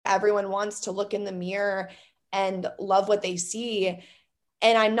everyone wants to look in the mirror and love what they see.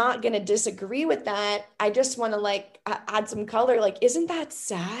 And I'm not going to disagree with that. I just want to like add some color. Like, isn't that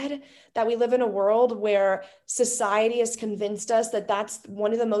sad that we live in a world where society has convinced us that that's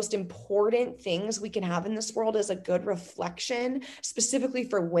one of the most important things we can have in this world is a good reflection, specifically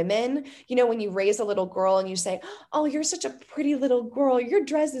for women. You know, when you raise a little girl and you say, oh, you're such a pretty little girl, your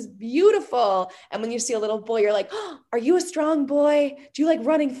dress is beautiful. And when you see a little boy, you're like, oh, are you a strong boy? Do you like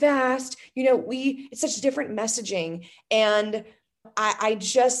running fast? You know, it's such different messaging. And I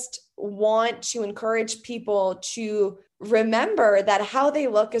just want to encourage people to remember that how they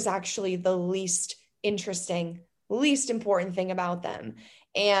look is actually the least interesting, least important thing about them.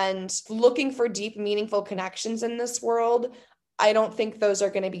 And looking for deep, meaningful connections in this world, I don't think those are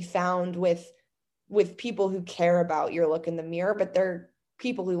going to be found with people who care about your look in the mirror, but they're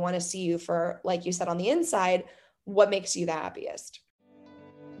people who want to see you for, like you said, on the inside, what makes you the happiest.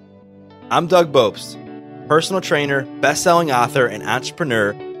 I'm Doug Bopst, personal trainer, best-selling author, and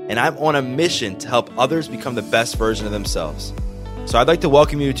entrepreneur, and I'm on a mission to help others become the best version of themselves. So I'd like to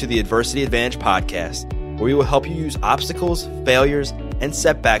welcome you to the Adversity Advantage podcast, where we will help you use obstacles, failures, and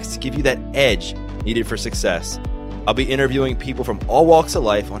setbacks to give you that edge needed for success. I'll be interviewing people from all walks of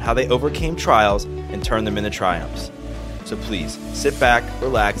life on how they overcame trials and turned them into triumphs. So please, sit back,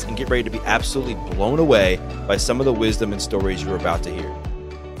 relax, and get ready to be absolutely blown away by some of the wisdom and stories you're about to hear.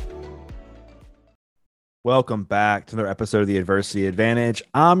 Welcome back to another episode of the Adversity Advantage.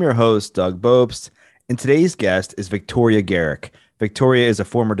 I'm your host, Doug Bopst, and today's guest is Victoria Garrick. Victoria is a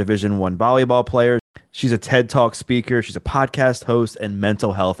former Division I volleyball player. She's a TED Talk speaker. She's a podcast host and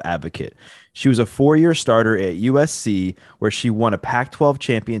mental health advocate. She was a 4-year starter at USC, where she won a Pac-12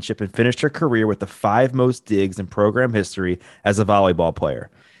 championship and finished her career with the 5 most digs in program history as a volleyball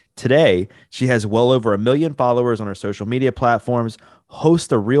player. Today, she has well over 1 million followers on her social media platforms,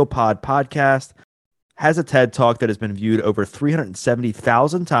 hosts a Real Pod podcast, has a TED Talk that has been viewed over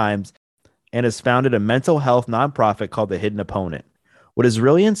 370,000 times, and has founded a mental health nonprofit called The Hidden Opponent. What is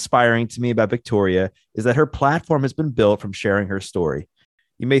really inspiring to me about Victoria is that her platform has been built from sharing her story.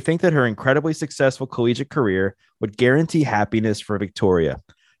 You may think that her incredibly successful collegiate career would guarantee happiness for Victoria,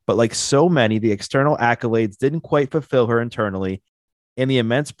 but like so many, the external accolades didn't quite fulfill her internally, and the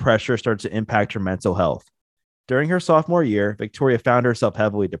immense pressure started to impact her mental health. During her sophomore year, Victoria found herself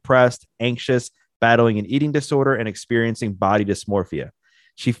heavily depressed, anxious, battling an eating disorder, and experiencing body dysmorphia.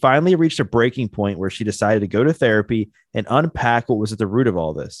 She finally reached a breaking point where she decided to go to therapy and unpack what was at the root of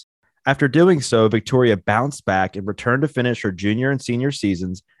all this. After doing so, Victoria bounced back and returned to finish her junior and senior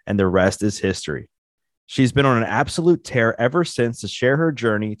seasons, and the rest is history. She's been on an absolute tear ever since to share her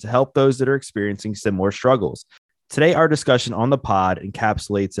journey to help those that are experiencing similar struggles. Today, our discussion on the pod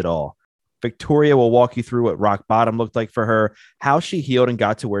encapsulates it all. Victoria will walk you through what rock bottom looked like for her, how she healed and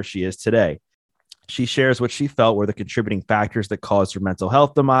got to where she is today. She shares what she felt were the contributing factors that caused her mental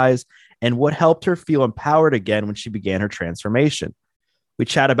health demise and what helped her feel empowered again when she began her transformation. We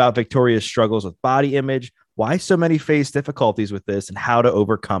chat about Victoria's struggles with body image, why so many face difficulties with this, and how to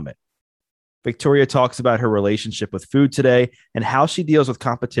overcome it. Victoria talks about her relationship with food today and how she deals with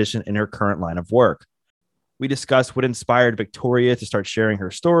competition in her current line of work. We discuss what inspired Victoria to start sharing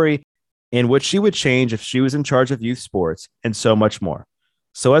her story and what she would change if she was in charge of youth sports, and so much more.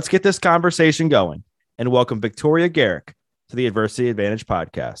 So let's get this conversation going and welcome Victoria Garrick to the Adversity Advantage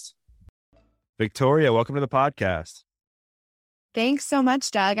podcast. Victoria, welcome to the podcast. Thanks so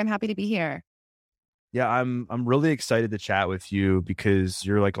much, Doug. I'm happy to be here. Yeah, I'm really excited to chat with you because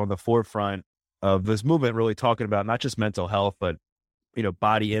you're like on the forefront of this movement, really talking about not just mental health, but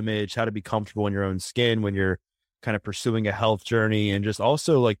body image, how to be comfortable in your own skin when you're kind of pursuing a health journey, and just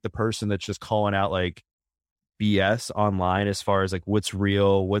also like the person that's just calling out like BS online as far as like what's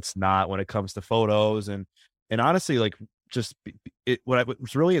real, what's not when it comes to photos. And honestly, like just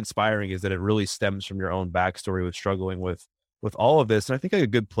what's really inspiring is that it really stems from your own backstory with struggling with all of this. And I think like a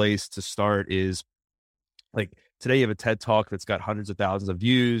good place to start is like today you have a TED Talk that's got hundreds of thousands of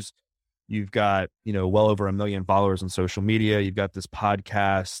views. You've got, well over 1 million followers on social media. You've got this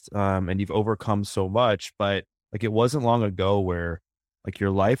podcast, and you've overcome so much, but like it wasn't long ago where like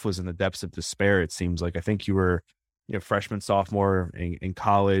your life was in the depths of despair. It seems like I think you were, freshman, sophomore in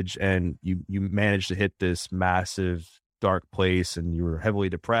college, and you managed to hit this massive dark place, and you were heavily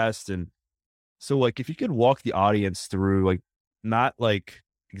depressed. And so like, if you could walk the audience through, like, not like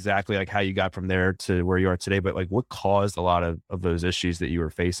exactly like how you got from there to where you are today, but like what caused a lot of those issues that you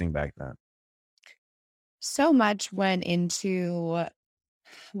were facing back then? So much went into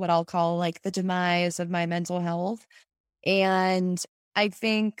what I'll call like the demise of my mental health. And I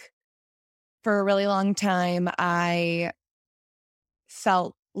think for a really long time, I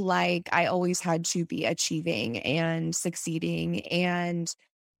felt like I always had to be achieving and succeeding and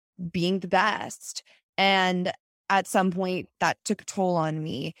being the best. And at some point that took a toll on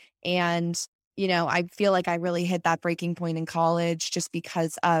me. And, I feel like I really hit that breaking point in college just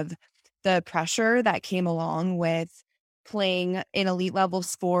because of the pressure that came along with playing an elite level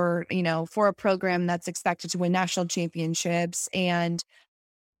sport, for a program that's expected to win national championships and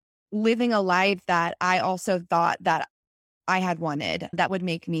living a life that I also thought that I had wanted that would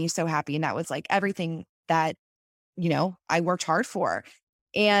make me so happy. And that was like everything that, I worked hard for.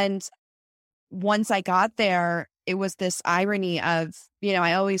 And once I got there, it was this irony of,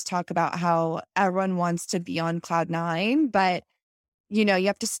 I always talk about how everyone wants to be on cloud nine, but you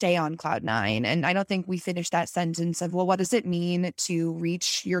have to stay on cloud nine. And I don't think we finished that sentence of, well, what does it mean to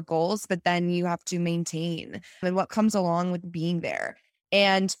reach your goals? But then you have to maintain and what comes along with being there.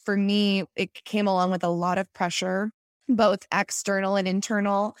 And for me, it came along with a lot of pressure, both external and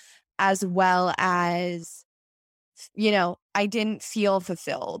internal, as well as, I didn't feel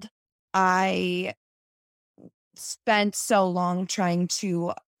fulfilled. I spent so long trying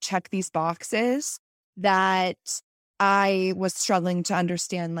to check these boxes that I was struggling to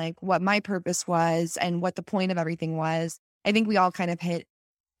understand like what my purpose was and what the point of everything was. I think we all kind of hit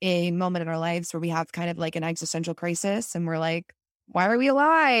a moment in our lives where we have kind of like an existential crisis and we're like, why are we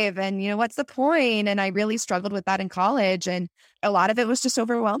alive? And, what's the point? And I really struggled with that in college. And a lot of it was just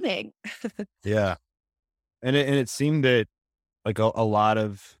overwhelming. Yeah. And it seemed that like a lot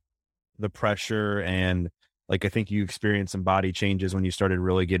of the pressure and like, I think you experienced some body changes when you started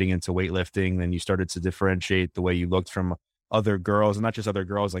really getting into weightlifting. Then you started to differentiate the way you looked from other girls, and not just other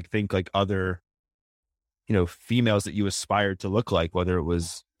girls, like think like other, females that you aspired to look like, whether it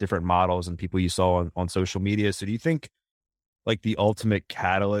was different models and people you saw on social media. So do you think like the ultimate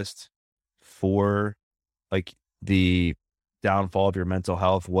catalyst for like the downfall of your mental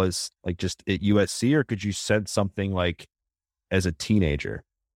health was like just at USC, or could you sense something like as a teenager?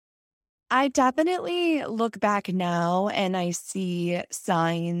 I definitely look back now and I see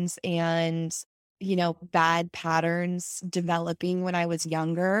signs and, bad patterns developing when I was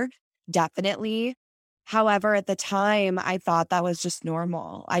younger. Definitely. However, at the time, I thought that was just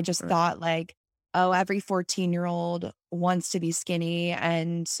normal. I just thought like, oh, every 14-year-old wants to be skinny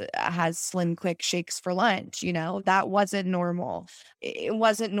and has slim quick shakes for lunch. That wasn't normal. It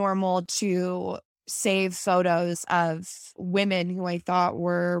wasn't normal to save photos of women who I thought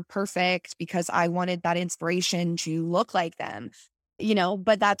were perfect because I wanted that inspiration to look like them,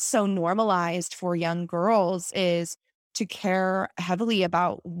 but that's so normalized for young girls is to care heavily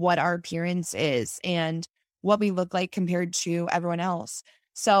about what our appearance is and what we look like compared to everyone else.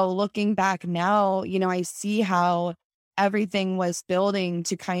 So looking back now, I see how everything was building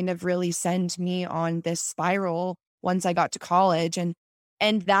to kind of really send me on this spiral once I got to college.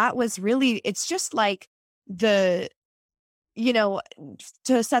 And that was really, it's just like the, you know,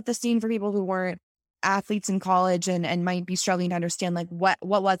 to set the scene for people who weren't athletes in college and might be struggling to understand like what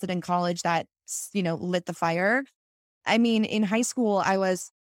was it in college that, lit the fire. I mean, in high school, I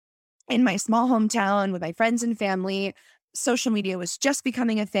was in my small hometown with my friends and family. Social media was just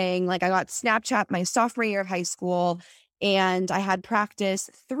becoming a thing. Like I got Snapchat my sophomore year of high school and I had practice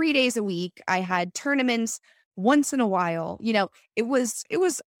 3 days a week. I had tournaments once in a while. It was,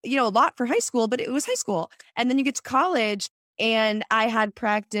 a lot for high school, but it was high school. And then you get to college and I had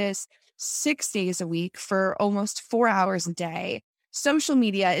practice 6 days a week for almost 4 hours a day. Social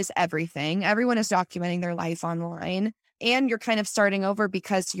media is everything. Everyone is documenting their life online. And you're kind of starting over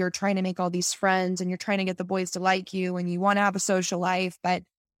because you're trying to make all these friends and you're trying to get the boys to like you and you want to have a social life. But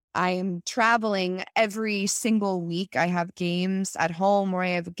I'm traveling every single week. I have games at home or I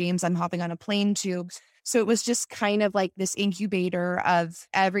have games I'm hopping on a plane to. So it was just kind of like this incubator of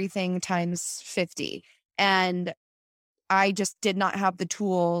everything times 50. And I just did not have the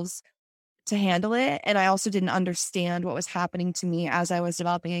tools to handle it. And I also didn't understand what was happening to me as I was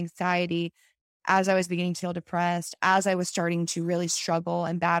developing anxiety, as I was beginning to feel depressed, as I was starting to really struggle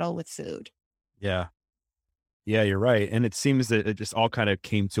and battle with food. Yeah. Yeah, you're right. And it seems that it just all kind of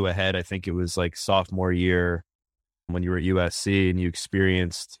came to a head. I think it was like sophomore year when you were at USC and you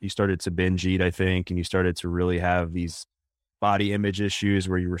started to binge eat, I think, and you started to really have these body image issues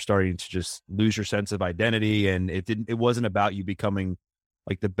where you were starting to just lose your sense of identity. And it wasn't about you becoming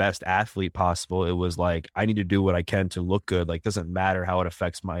like the best athlete possible. It was like, I need to do what I can to look good. Like, doesn't matter how it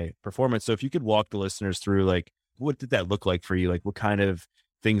affects my performance. So if you could walk the listeners through, like, what did that look like for you? Like, what kind of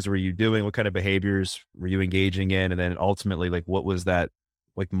things were you doing? What kind of behaviors were you engaging in? And then ultimately, like, what was that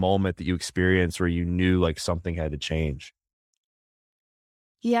like moment that you experienced where you knew like something had to change?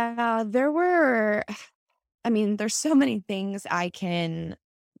 Yeah, there's so many things I can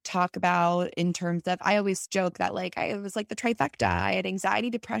talk about in terms of, I always joke that like I was like the trifecta. I had anxiety,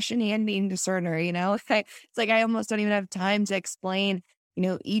 depression, and eating disorder, It's like I almost don't even have time to explain,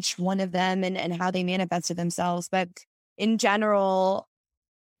 each one of them and how they manifested themselves. But in general,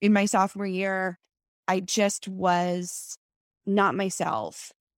 in my sophomore year, I just was not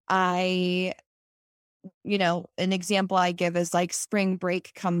myself. An example I give is like spring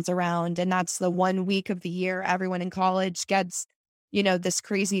break comes around, and that's the 1 week of the year everyone in college gets, this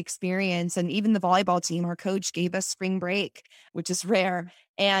crazy experience. And even the volleyball team, our coach gave us spring break, which is rare.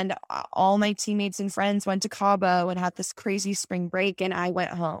 And all my teammates and friends went to Cabo and had this crazy spring break. And I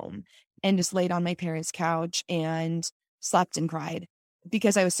went home and just laid on my parents' couch and slept and cried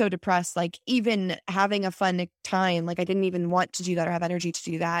because I was so depressed. Like even having a fun time, like I didn't even want to do that or have energy to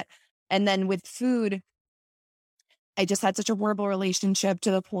do that. And then with food, I just had such a horrible relationship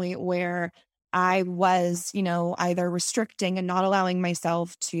to the point where I was, either restricting and not allowing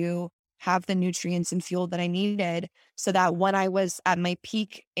myself to have the nutrients and fuel that I needed, so that when I was at my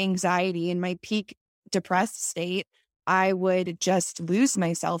peak anxiety and my peak depressed state, I would just lose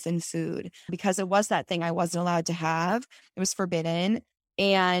myself in food because it was that thing I wasn't allowed to have. It was forbidden.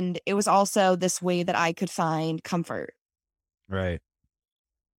 And it was also this way that I could find comfort. Right.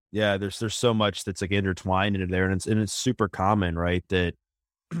 Yeah, there's so much that's like intertwined in there, and it's super common, right? That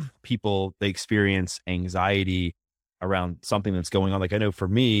people, they experience anxiety around something that's going on. Like I know for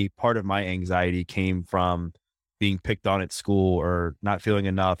me, part of my anxiety came from being picked on at school or not feeling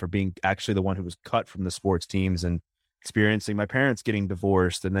enough or being actually the one who was cut from the sports teams and experiencing my parents getting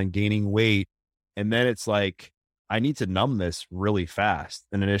divorced and then gaining weight. And then it's like, I need to numb this really fast.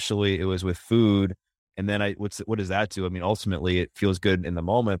 And initially it was with food. And then what does that do? I mean, ultimately it feels good in the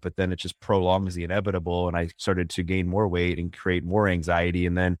moment, but then it just prolongs the inevitable. And I started to gain more weight and create more anxiety.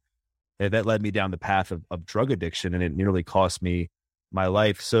 And then that led me down the path of drug addiction, and it nearly cost me my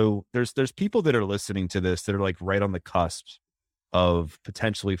life. So there's people that are listening to this that are like right on the cusp of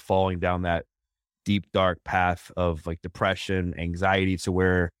potentially falling down that deep, dark path of like depression, anxiety, to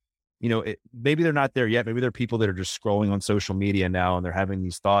where, maybe they're not there yet. Maybe there are people that are just scrolling on social media now and they're having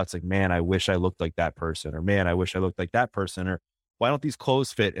these thoughts like, man, I wish I looked like that person, or man, I wish I looked like that person, or why don't these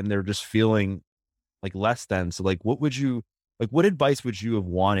clothes fit? And they're just feeling like less than. So like, what advice would you have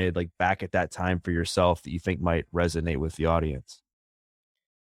wanted like back at that time for yourself that you think might resonate with the audience?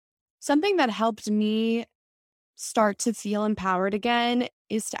 Something that helped me start to feel empowered again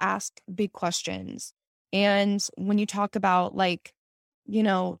is to ask big questions. And when you talk about like,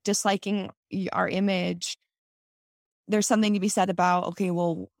 disliking our image, there's something to be said about, okay,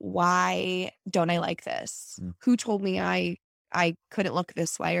 well, why don't I like this? Who told me I couldn't look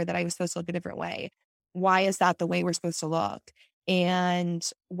this way, or that I was supposed to look a different way? Why is that the way we're supposed to look? And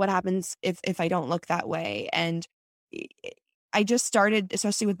what happens if I don't look that way? And I just started,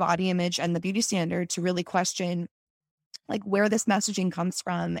 especially with body image and the beauty standard, to really question like where this messaging comes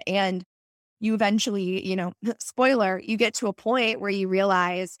from. And you eventually, spoiler, you get to a point where you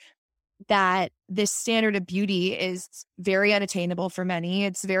realize that this standard of beauty is very unattainable for many.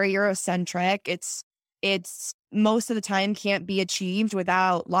 It's very Eurocentric. It's most of the time can't be achieved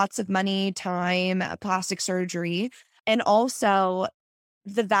without lots of money, time, plastic surgery, and also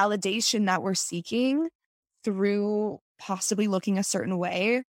the validation that we're seeking through possibly looking a certain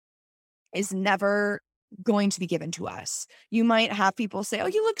way is never going to be given to us. You might have people say, oh,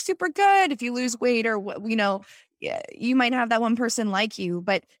 you look super good if you lose weight, or, you might have that one person like you,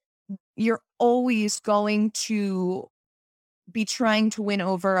 but you're always going to be trying to win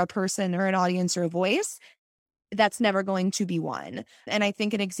over a person or an audience or a voice that's never going to be won. And I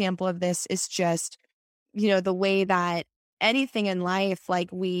think an example of this is just, the way that anything in life, like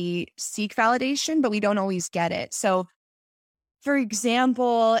we seek validation, but we don't always get it. So for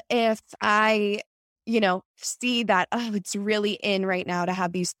example, if I, see that, oh, it's really in right now to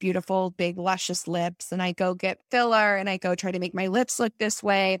have these beautiful, big, luscious lips, and I go get filler and I go try to make my lips look this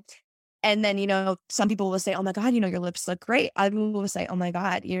way. And then, some people will say, oh my God, your lips look great. Other people will say, oh my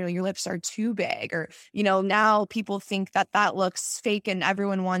God, your lips are too big. Or, now people think that looks fake and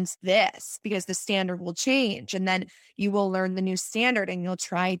everyone wants this because the standard will change. And then you will learn the new standard and you'll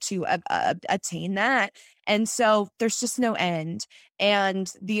try to attain that. And so there's just no end.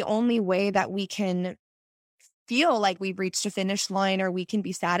 And the only way that we can feel like we've reached a finish line or we can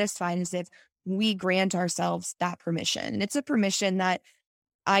be satisfied is if we grant ourselves that permission. And it's a permission that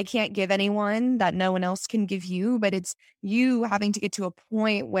I can't give anyone, that no one else can give you, but it's you having to get to a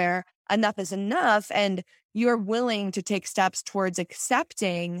point where enough is enough and you're willing to take steps towards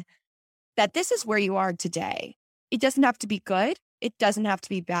accepting that this is where you are today. It doesn't have to be good. It doesn't have to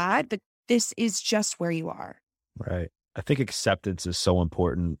be bad, but this is just where you are. Right. I think acceptance is so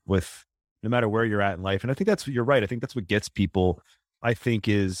important with no matter where you're at in life. And I think you're right. I think that's what gets people, I think,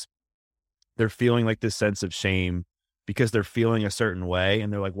 is they're feeling like this sense of shame because they're feeling a certain way.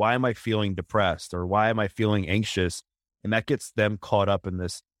 And they're like, why am I feeling depressed? Or why am I feeling anxious? And that gets them caught up in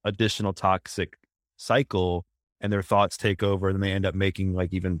this additional toxic cycle, and their thoughts take over, and they end up making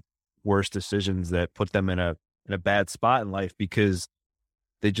like even worse decisions that put them in a bad spot in life because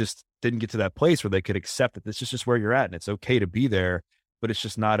they just didn't get to that place where they could accept that this is just where you're at and it's okay to be there, but it's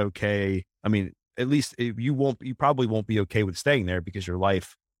just not okay. I mean, at least you probably won't be okay with staying there because your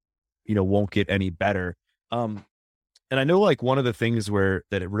life, won't get any better. And I know like one of the things that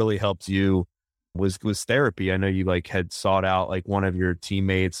it really helped you was therapy. I know you like had sought out like one of your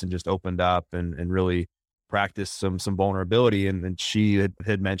teammates and just opened up and really practiced some vulnerability. And she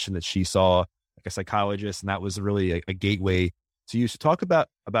had mentioned that she saw like a psychologist, and that was really a gateway to you. So talk about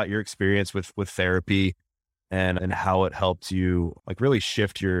your experience with therapy and how it helped you like really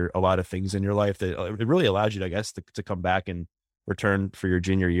shift a lot of things in your life that it really allowed you, I guess, to come back and return for your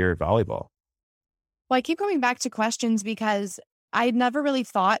junior year of volleyball. Well, I keep going back to questions because I'd never really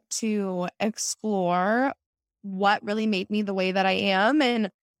thought to explore what really made me the way that I am and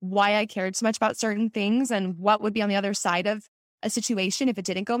why I cared so much about certain things and what would be on the other side of a situation if it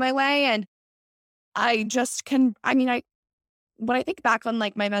didn't go my way. And I just can, I mean, when I think back on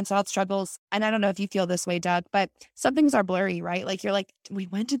like my mental health struggles, and I don't know if you feel this way, Doug, but some things are blurry, right? Like you're like,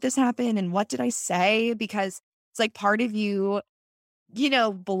 when did this happen? And what did I say? Because it's like part of you,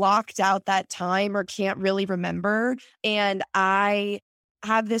 blocked out that time or can't really remember. And I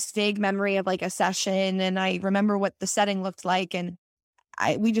have this vague memory of like a session, and I remember what the setting looked like. And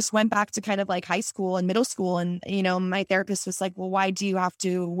we just went back to kind of like high school and middle school. And, my therapist was like, well, why do you have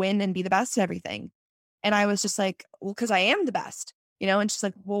to win and be the best at everything? And I was just like, well, because I am the best, and she's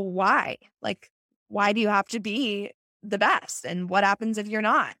like, well, why? Like, why do you have to be the best? And what happens if you're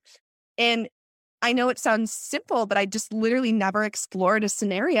not? And I know it sounds simple, but I just literally never explored a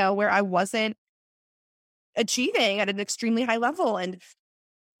scenario where I wasn't achieving at an extremely high level. And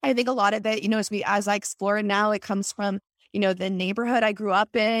I think a lot of it, as I explore it now, it comes from, the neighborhood I grew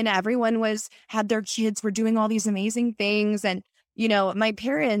up in. Everyone had their kids were doing all these amazing things. And, my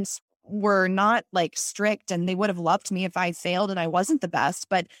parents were not like strict, and they would have loved me if I failed and I wasn't the best,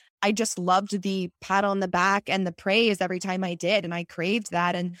 but I just loved the pat on the back and the praise every time I did. And I craved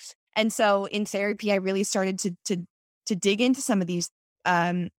that. And so in therapy, I really started to dig into some of these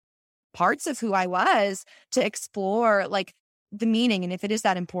parts of who I was to explore like the meaning and if it is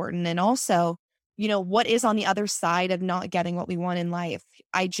that important. And also, what is on the other side of not getting what we want in life.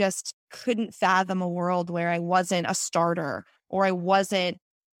 I just couldn't fathom a world where I wasn't a starter or I wasn't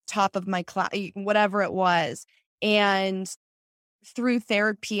top of my class, whatever it was. And through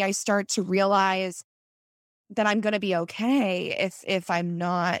therapy, I start to realize that I'm going to be okay if I'm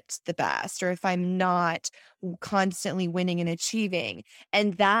not the best or if I'm not constantly winning and achieving.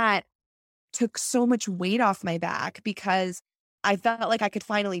 And that took so much weight off my back because I felt like I could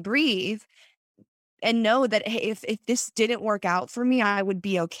finally breathe and know that, hey, if this didn't work out for me, I would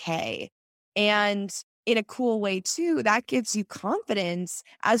be okay. And in a cool way too, that gives you confidence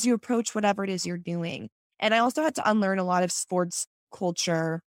as you approach whatever it is you're doing. And I also had to unlearn a lot of sports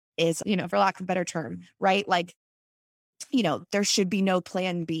culture is, for lack of a better term, right? Like, there should be no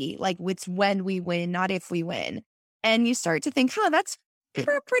plan B. Like it's when we win, not if we win. And you start to think, that's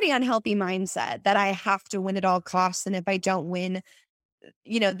a pretty unhealthy mindset that I have to win at all costs. And if I don't win,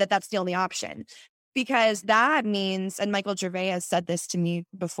 that's the only option. Because that means, and Michael Gervais has said this to me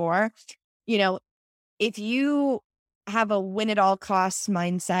before, if you have a win at all costs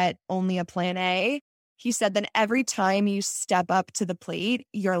mindset, only a plan A, he said, then every time you step up to the plate,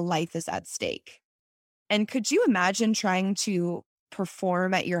 your life is at stake. And could you imagine trying to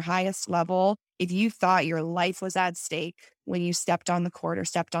perform at your highest level if you thought your life was at stake when you stepped on the court or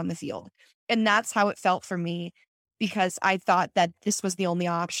stepped on the field? And that's how it felt for me because I thought that this was the only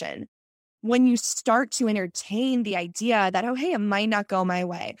option. When you start to entertain the idea that, oh, hey, it might not go my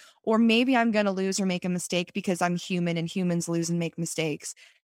way, or maybe I'm going to lose or make a mistake because I'm human and humans lose and make mistakes.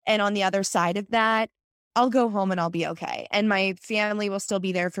 And on the other side of that, I'll go home and I'll be okay. And my family will still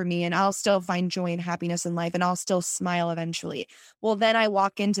be there for me and I'll still find joy and happiness in life and I'll still smile eventually. Well, then I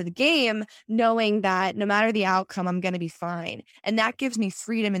walk into the game knowing that no matter the outcome, I'm going to be fine. And that gives me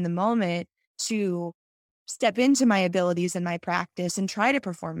freedom in the moment to step into my abilities and my practice and try to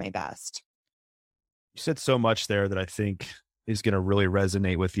perform my best. You said so much there that I think is going to really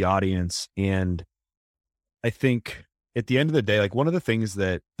resonate with the audience. And I think at the end of the day, like one of the things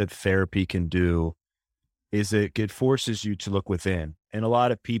that therapy can do is it forces you to look within. And a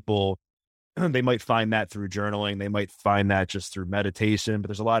lot of people they might find that through journaling. They might find that just through meditation. But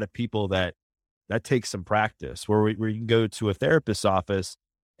there's a lot of people that takes some practice where you can go to a therapist's office,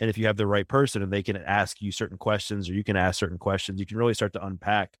 and if you have the right person and they can ask you certain questions or you can ask certain questions, you can really start to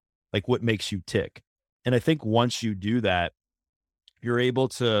unpack like what makes you tick. And I think once you do that, you're able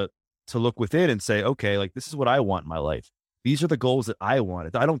to look within and say, okay, like this is what I want in my life. These are the goals that I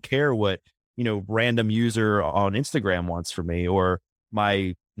want. I don't care what, random user on Instagram wants for me or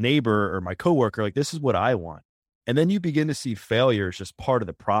my neighbor or my coworker. Like this is what I want. And then you begin to see failure as just part of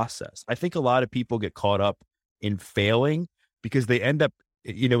the process. I think a lot of people get caught up in failing because they end up,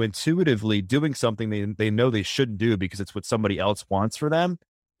 intuitively doing something they know they shouldn't do because it's what somebody else wants for them.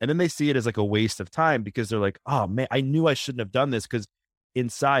 And then they see it as like a waste of time because they're like, oh man, I knew I shouldn't have done this because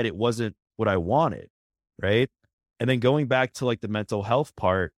inside it wasn't what I wanted. Right. And then going back to like the mental health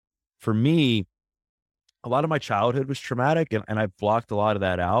part, for me, a lot of my childhood was traumatic and I've blocked a lot of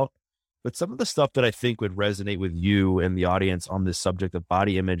that out. But some of the stuff that I think would resonate with you and the audience on this subject of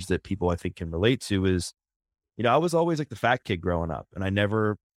body image that people I think can relate to is, I was always like the fat kid growing up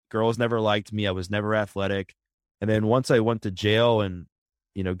and girls never liked me. I was never athletic. And then once I went to jail and,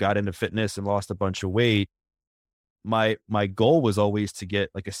 got into fitness and lost a bunch of weight, my goal was always to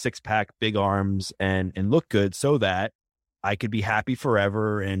get like a 6-pack, big arms and look good so that I could be happy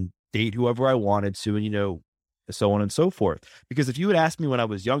forever and date whoever I wanted to. And, so on and so forth. Because if you had asked me when I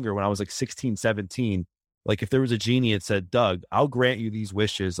was younger, when I was like 16, 17, like if there was a genie and said, Doug, I'll grant you these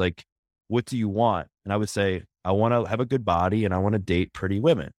wishes. Like, what do you want? And I would say, I want to have a good body and I want to date pretty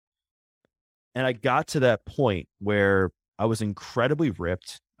women. And I got to that point where I was incredibly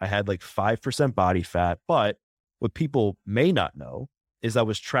ripped. I had like 5% body fat. But what people may not know is I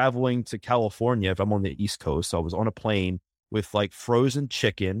was traveling to California if I'm on the East Coast. So I was on a plane with like frozen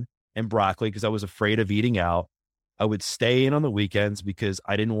chicken and broccoli because I was afraid of eating out. I would stay in on the weekends because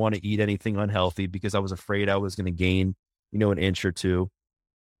I didn't want to eat anything unhealthy because I was afraid I was going to gain, an inch or two.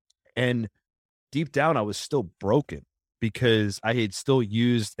 And deep down, I was still broken because I had still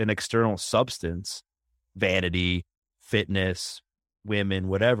used an external substance, vanity, fitness, women,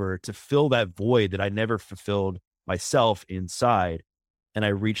 whatever, to fill that void that I never fulfilled myself inside. And I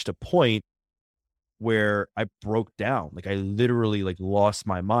reached a point where I broke down. Like I literally like lost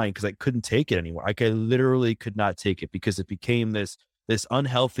my mind because I couldn't take it anymore. Like I literally could not take it because it became this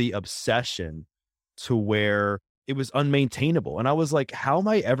unhealthy obsession to where it was unmaintainable. And I was like, how am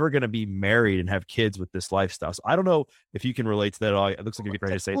I ever going to be married and have kids with this lifestyle? So I don't know if you can relate to that at all. It looks like you're getting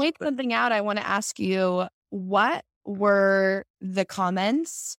ready to say point something out. I want to ask you, what were the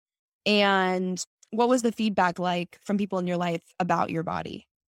comments and what was the feedback like from people in your life about your body?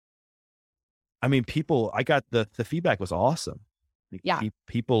 I mean, I got the feedback was awesome. Like, yeah.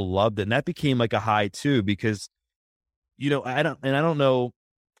 People loved it. And that became like a high too, because, I don't know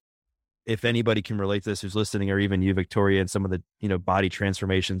if anybody can relate to this who's listening, or even you, Victoria, and some of the, body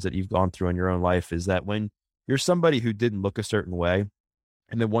transformations that you've gone through in your own life, is that when you're somebody who didn't look a certain way,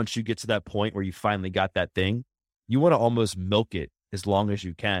 and then once you get to that point where you finally got that thing, you want to almost milk it as long as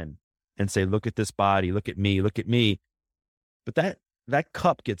you can and say, look at this body, look at me, look at me. But that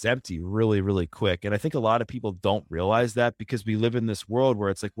cup gets empty really, really quick. And I think a lot of people don't realize that because we live in this world where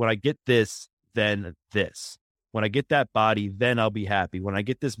it's like, when I get this, then this. When I get that body, then I'll be happy. When I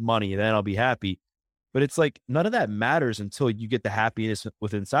get this money, then I'll be happy. But it's like, none of that matters until you get the happiness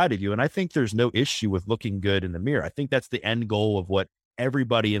within inside of you. And I think there's no issue with looking good in the mirror. I think that's the end goal of what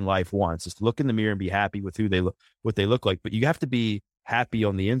everybody in life wants, is to look in the mirror and be happy with what they look like. But you have to be happy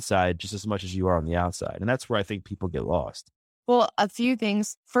on the inside just as much as you are on the outside. And that's where I think people get lost. Well, a few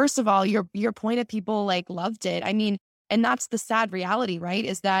things. First of all, your point of people like loved it. I mean, and that's the sad reality, right?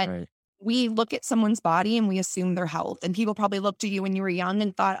 Is that Right. we look at someone's body and we assume their health. And people probably looked at you when you were young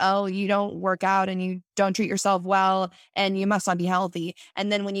and thought, oh, you don't work out and you don't treat yourself well and you must not be healthy.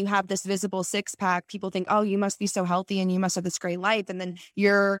 And then when you have this visible 6-pack, people think, oh, you must be so healthy and you must have this great life. And then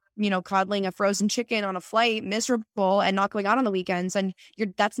you're, coddling a frozen chicken on a flight, miserable and not going out on the weekends. And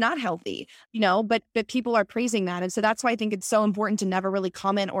that's not healthy, but people are praising that. And so that's why I think it's so important to never really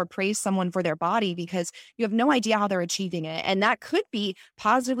comment or praise someone for their body, because you have no idea how they're achieving it. And that could be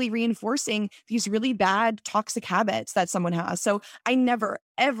positively reinforcing these really bad toxic habits that someone has. So I never,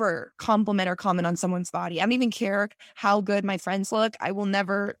 ever compliment or comment on someone's body. I don't even care how good my friends look. I will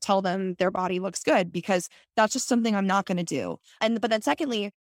never tell them their body looks good, because that's just something I'm not going to do. But then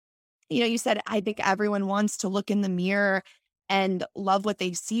secondly, you said, I think everyone wants to look in the mirror and love what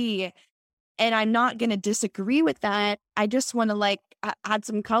they see. And I'm not going to disagree with that. I just want to add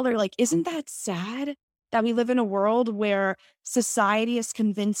some color. Like, isn't that sad that we live in a world where society has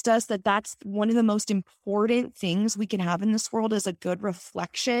convinced us that that's one of the most important things we can have in this world is a good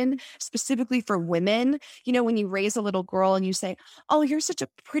reflection, specifically for women. You know, when you raise a little girl and you say, oh, you're such a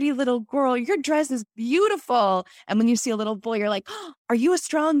pretty little girl, your dress is beautiful. And when you see a little boy, you're like, oh, are you a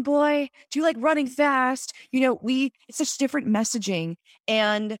strong boy? Do you like running fast? You know, it's such different messaging.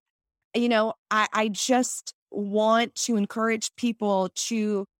 And, you know, I just want to encourage people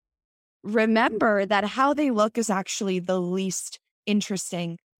to remember that how they look is actually the least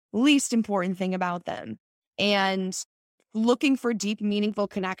interesting, least important thing about them. And looking for deep, meaningful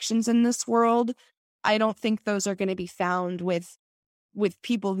connections in this world, I don't think those are going to be found with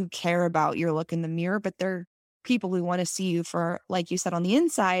people who care about your look in the mirror, but they're people who want to see you for, like you said, on the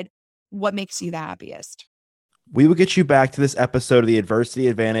inside, what makes you the happiest. We will get you back to this episode of the Adversity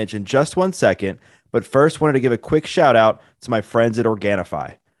Advantage in just 1 second, but first wanted to give a quick shout out to my friends at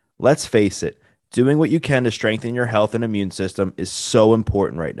Organifi. Let's face it, doing what you can to strengthen your health and immune system is so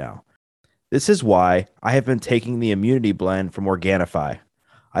important right now. This is why I have been taking the immunity blend from Organifi.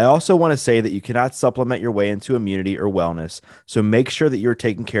 I also want to say that you cannot supplement your way into immunity or wellness, so make sure that you're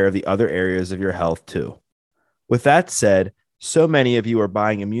taking care of the other areas of your health too. With that said, so many of you are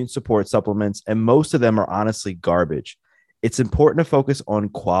buying immune support supplements, and most of them are honestly garbage. It's important to focus on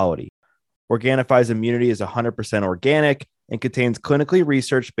quality. Organifi's immunity is 100% organic and contains clinically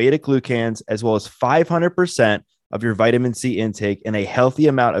researched beta glucans, as well as 500% of your vitamin C intake and a healthy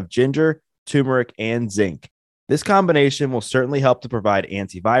amount of ginger, turmeric, and zinc. This combination will certainly help to provide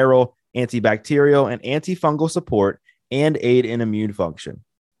antiviral, antibacterial, and antifungal support and aid in immune function.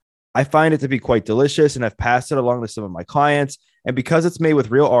 I find it to be quite delicious and I've passed it along to some of my clients. And because it's made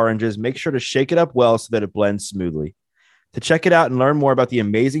with real oranges, make sure to shake it up well so that it blends smoothly. To check it out and learn more about the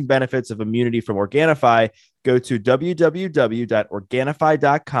amazing benefits of immunity from Organifi, go to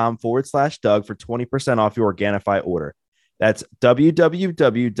www.organifi.com/Doug for 20% off your Organifi order. That's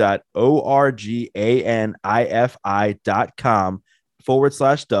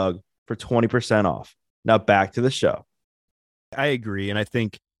www.organifi.com/Doug for 20% off. Now back to the show. I agree. And I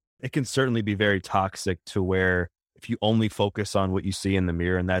think it can certainly be very toxic to where if you only focus on what you see in the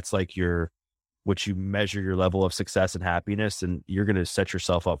mirror and that's like what you measure your level of success and happiness, and you're going to set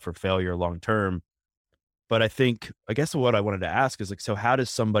yourself up for failure long term. But I guess what I wanted to ask is like, so how does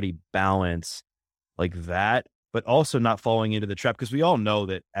somebody balance like that, but also not falling into the trap? Because we all know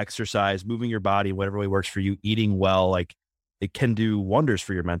that exercise, moving your body, whatever way works for you, eating well, like it can do wonders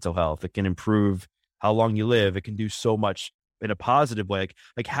for your mental health. It can improve how long you live. It can do so much in a positive way.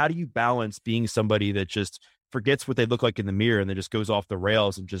 Like how do you balance being somebody that just forgets what they look like in the mirror and then just goes off the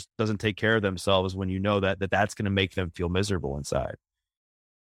rails and just doesn't take care of themselves when you know that's going to make them feel miserable inside?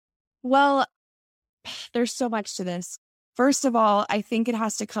 Well, there's so much to this. First of all, I think it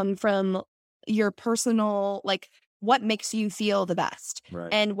has to come from your personal, like what makes you feel the best,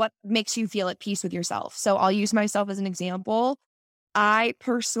 Right. And what makes you feel at peace with yourself. So I'll use myself as an example. I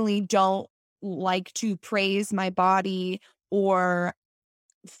personally don't like to praise my body or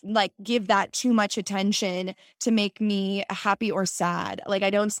like give that too much attention to make me happy or sad. Like I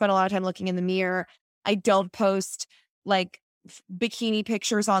don't spend a lot of time looking in the mirror. I don't post like bikini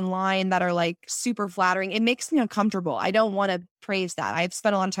pictures online that are like super flattering. It makes me uncomfortable. I don't want to praise that. I've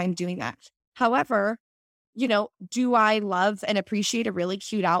spent a lot of time doing that. However, you know, do I love and appreciate a really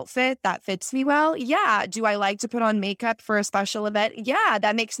cute outfit that fits me well? Yeah. Do I like to put on makeup for a special event? Yeah,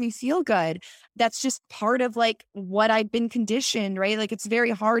 that makes me feel good. That's just part of like what I've been conditioned, right? Like it's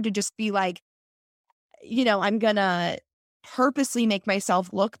very hard to just be like, you know, I'm gonna purposely make myself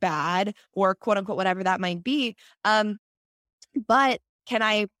look bad or quote unquote, whatever that might be. But can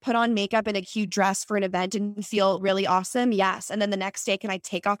I put on makeup and a cute dress for an event and feel really awesome? Yes. And then the next day, can I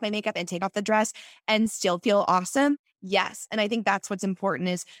take off my makeup and take off the dress and still feel awesome? Yes. And I think that's what's important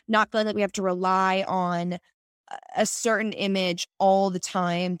is not feeling like we have to rely on a certain image all the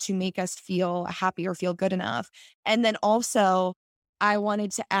time to make us feel happy or feel good enough. And then also, I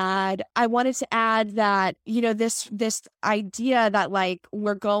wanted to add that, you know, this idea that like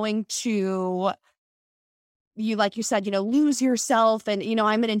we're going to like you said, you know, lose yourself. And, you know,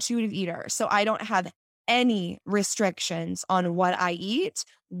 I'm an intuitive eater, so I don't have any restrictions on what I eat,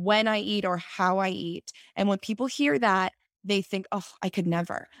 when I eat, or how I eat. And when people hear that, they think, oh, I could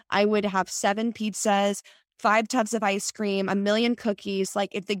never. I would have 7 pizzas, 5 tubs of ice cream, a million cookies.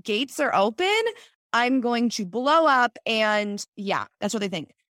 Like if the gates are open, I'm going to blow up. And yeah, that's what they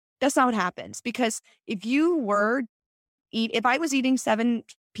think. That's not what happens. Because if I was eating 7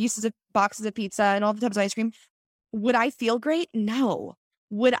 boxes of pizza and all the tubs of ice cream, would I feel great? No.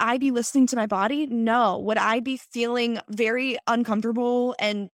 Would I be listening to my body? No. Would I be feeling very uncomfortable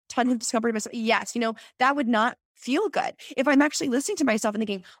and tons of discovery. Yes, that would not feel good. If I'm actually listening to myself and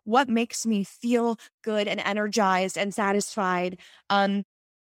thinking, what makes me feel good and energized and satisfied?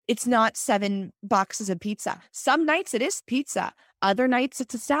 It's not 7 boxes of pizza. Some nights it is pizza. Other nights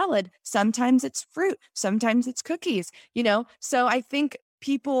it's a salad. Sometimes it's fruit. Sometimes it's cookies, So I think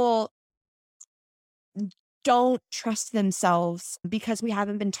people don't trust themselves because we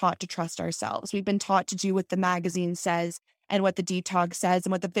haven't been taught to trust ourselves. We've been taught to do what the magazine says and what the detox says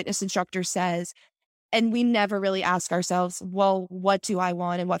and what the fitness instructor says. And we never really ask ourselves, well, what do I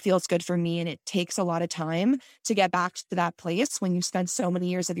want and what feels good for me? And it takes a lot of time to get back to that place when you spend so many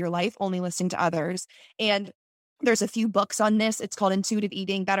years of your life only listening to others. And there's a few books on this. It's called Intuitive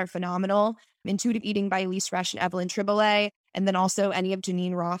Eating that are phenomenal. Intuitive Eating by Elise Resch and Evelyn Triboulet, and then also any of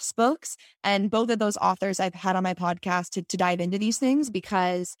Janine Roth's books. And both of those authors I've had on my podcast to dive into these things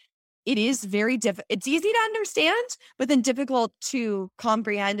because it is very it's easy to understand, but then difficult to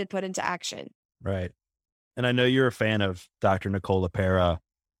comprehend and put into action. Right. And I know you're a fan of Dr. Nicole LaPera,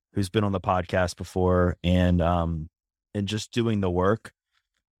 who's been on the podcast before and just doing the work.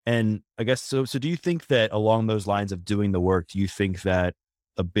 And I guess, so do you think that along those lines of doing the work, do you think that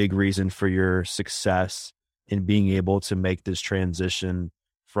a big reason for your success in being able to make this transition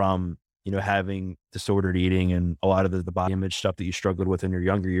from, having disordered eating and a lot of the body image stuff that you struggled with in your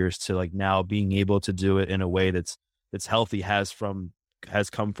younger years to like now being able to do it in a way that's healthy has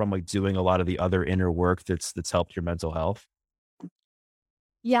come from like doing a lot of the other inner work that's helped your mental health?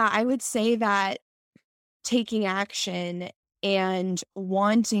 Yeah, I would say that taking action and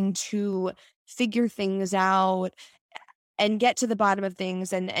wanting to figure things out and get to the bottom of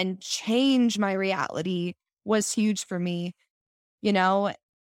things and change my reality was huge for me,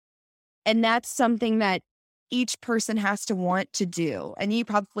 and that's something that each person has to want to do. And you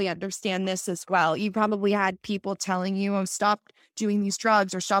probably understand this as well. You probably had people telling you, oh, stop doing these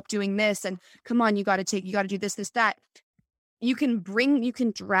drugs or stop doing this. And come on, you got to do this, that. You can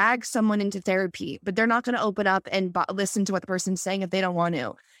drag someone into therapy, but they're not going to open up and listen to what the person's saying if they don't want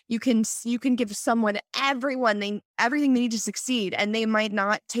to. You can give someone everything they need to succeed, and they might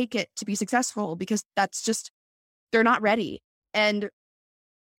not take it to be successful because that's just, they're not ready. And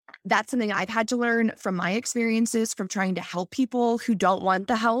that's something I've had to learn from my experiences from trying to help people who don't want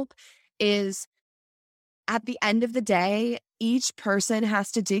the help is at the end of the day, each person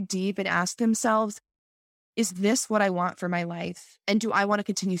has to dig deep and ask themselves, is this what I want for my life? And do I want to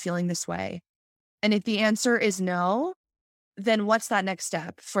continue feeling this way? And if the answer is no, then what's that next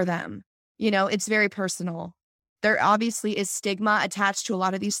step for them? It's very personal. There obviously is stigma attached to a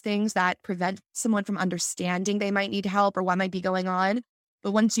lot of these things that prevent someone from understanding they might need help or what might be going on.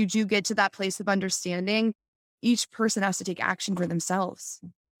 But once you do get to that place of understanding, each person has to take action for themselves.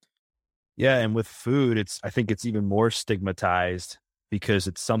 Yeah. And with food, I think it's even more stigmatized because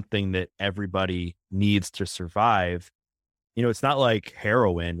it's something that everybody needs to survive. It's not like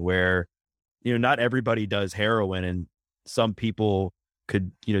heroin where, not everybody does heroin, and some people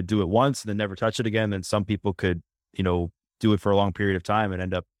could, do it once and then never touch it again. And some people could, do it for a long period of time and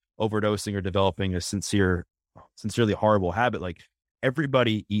end up overdosing or developing a sincerely horrible habit. Like,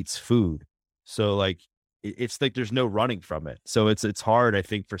 everybody eats food. So like, it's like, there's no running from it. So it's hard, I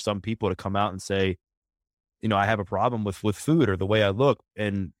think, for some people to come out and say, I have a problem with food or the way I look.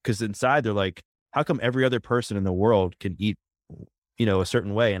 And because inside they're like, how come every other person in the world can eat, a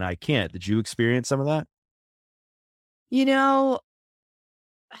certain way and I can't? Did you experience some of that?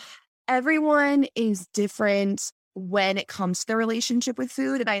 Everyone is different when it comes to their relationship with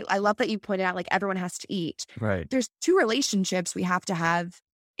food. And I love that you pointed out, like, everyone has to eat. Right. There's 2 relationships we have to have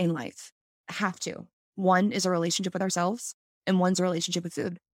in life. Have to. One is a relationship with ourselves and one's a relationship with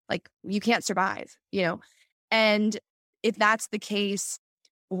food. Like, you can't survive, And if that's the case,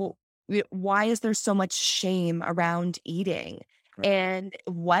 why is there so much shame around eating and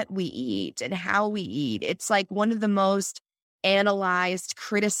what we eat and how we eat? It's like one of the most analyzed,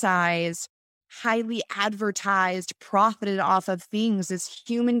 criticized, highly advertised, profited off of things is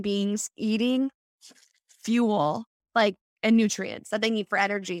human beings eating fuel, and nutrients that they need for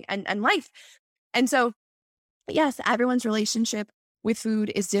energy and life. And so, yes, everyone's relationship with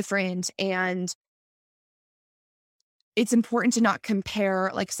food is different, and it's important to not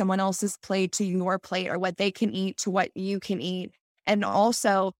compare like someone else's plate to your plate or what they can eat to what you can eat. And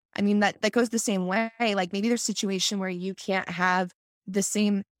also, I mean, that goes the same way. Like, maybe there's a situation where you can't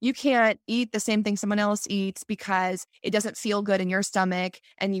eat the same thing someone else eats because it doesn't feel good in your stomach,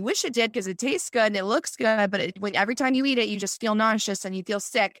 and you wish it did because it tastes good and it looks good, but when every time you eat it, you just feel nauseous and you feel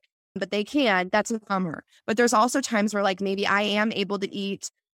sick. But they can. That's a bummer. But there's also times where, like, maybe I am able to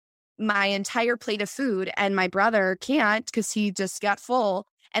eat my entire plate of food and my brother can't because he just got full.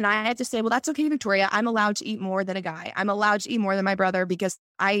 And I had to say, well, that's okay, Victoria. I'm allowed to eat more than a guy. I'm allowed to eat more than my brother because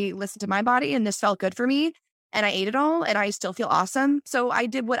I listened to my body and this felt good for me. And I ate it all and I still feel awesome. So I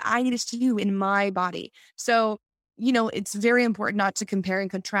did what I needed to do in my body. So, it's very important not to compare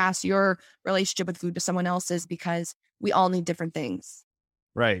and contrast your relationship with food to someone else's because we all need different things.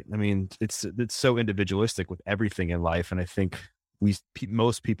 Right. I mean, it's so individualistic with everything in life. And I think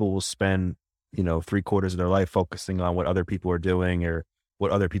most people will spend, 3/4 of their life focusing on what other people are doing or what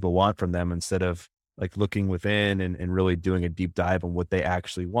other people want from them instead of like looking within and really doing a deep dive on what they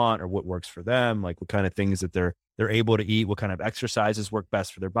actually want or what works for them, like what kind of things that they're able to eat, what kind of exercises work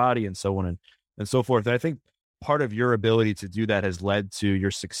best for their body and so on and so forth. And I think part of your ability to do that has led to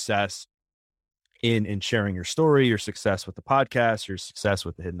your success in sharing your story, your success with the podcast, your success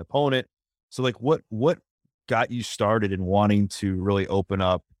with the hidden opponent. So like what got you started in wanting to really open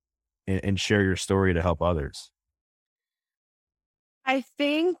up and share your story to help others? I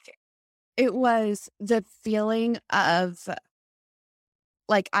think it was the feeling of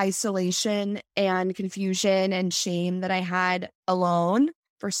like isolation and confusion and shame that I had alone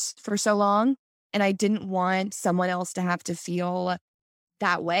for so long. And I didn't want someone else to have to feel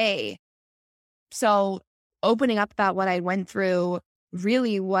that way. So opening up about what I went through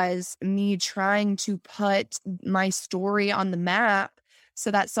really was me trying to put my story on the map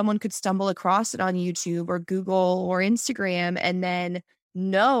so that someone could stumble across it on YouTube or Google or Instagram and then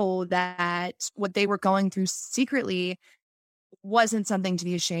know that what they were going through secretly wasn't something to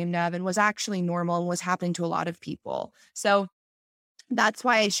be ashamed of and was actually normal and was happening to a lot of people. So that's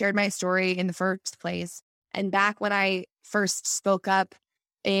why I shared my story in the first place. And back when I first spoke up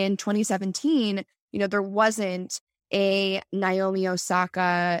in 2017, there wasn't a Naomi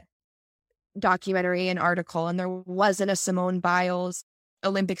Osaka documentary and article, and there wasn't a Simone Biles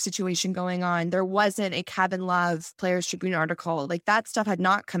Olympic situation going on. There wasn't a Kevin Love Players Tribune article. Like that stuff had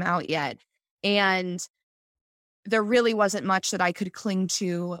not come out yet. And there really wasn't much that I could cling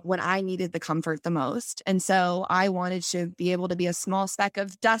to when I needed the comfort the most. And so I wanted to be able to be a small speck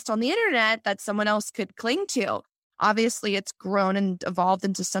of dust on the internet that someone else could cling to. Obviously, it's grown and evolved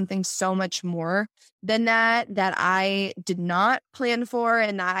into something so much more than that I did not plan for,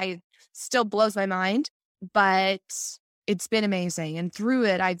 and that still blows my mind. But it's been amazing. And through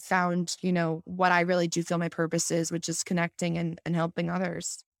it, I've found, what I really do feel my purpose is, which is connecting and helping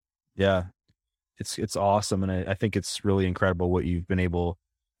others. Yeah. It's awesome. And I think it's really incredible what you've been able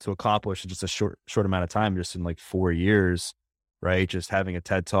to accomplish in just a short amount of time, just in like 4 years, right? Just having a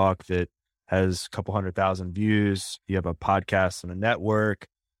TED Talk that has a couple 100,000 views. You have a podcast and a network.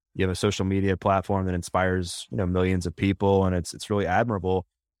 You have a social media platform that inspires, millions of people. And it's really admirable.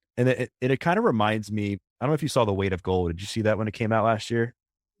 And it kind of reminds me, I don't know if you saw The Weight of Gold. Did you see that when it came out last year?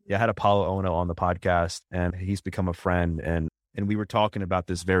 Yeah, I had Apollo Ono on the podcast and he's become a friend. And we were talking about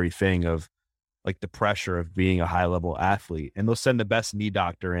this very thing of like the pressure of being a high level athlete, and they'll send the best knee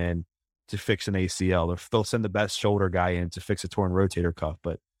doctor in to fix an ACL, or they'll send the best shoulder guy in to fix a torn rotator cuff.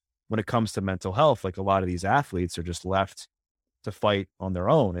 But when it comes to mental health, like a lot of these athletes are just left to fight on their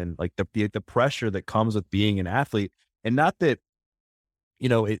own. And like the pressure that comes with being an athlete, and not that,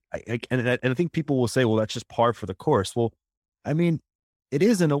 and I think people will say, well, that's just par for the course. Well, I mean, it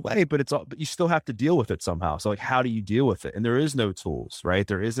is in a way, but but you still have to deal with it somehow. So like, how do you deal with it? And there is no tools, right?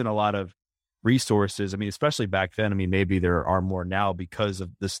 There isn't a lot of resources. I mean, especially back then, I mean, maybe there are more now because of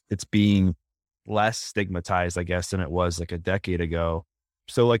this, it's being less stigmatized, I guess, than it was like a decade ago.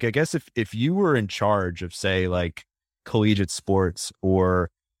 So like, I guess if you were in charge of, say, like collegiate sports or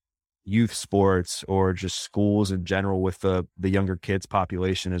youth sports or just schools in general with the younger kids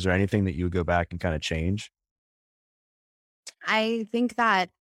population, is there anything that you would go back and kind of change? I think that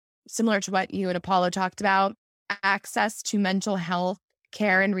similar to what you and Apollo talked about, access to mental health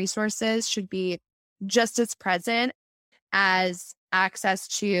care and resources should be just as present as access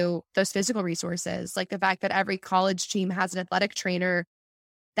to those physical resources. Like the fact that every college team has an athletic trainer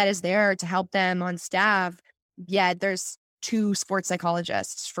that is there to help them on staff. Yet there's 2 sports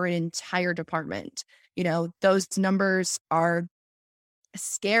psychologists for an entire department. Those numbers are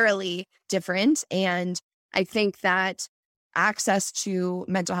scarily different. And I think that access to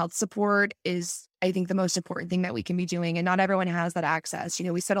mental health support is, I think, the most important thing that we can be doing. And not everyone has that access.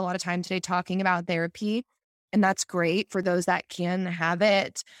 We spent a lot of time today talking about therapy, and that's great for those that can have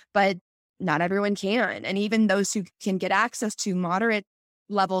it, but not everyone can. And even those who can get access to moderate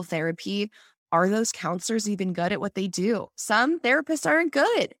level therapy, are those counselors even good at what they do? Some therapists aren't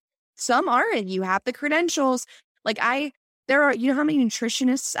good. Some aren't. You have the credentials. There are, how many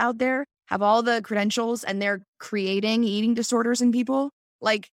nutritionists out there have all the credentials and they're creating eating disorders in people?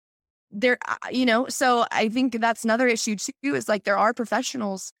 Like, there, so I think that's another issue too, is like there are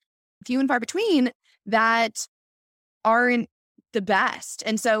professionals, few and far between, that aren't the best.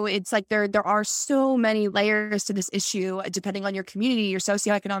 And so it's like there are so many layers to this issue, depending on your community, your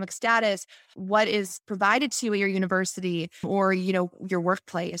socioeconomic status, what is provided to you at your university or, your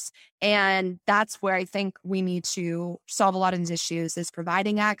workplace. And that's where I think we need to solve a lot of these issues, is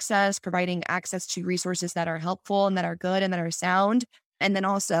providing access to resources that are helpful and that are good and that are sound. And then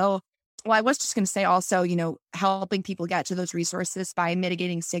also, well, I was just going to say also, helping people get to those resources by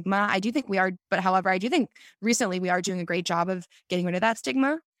mitigating stigma. I do think we are, but however, I do think recently we are doing a great job of getting rid of that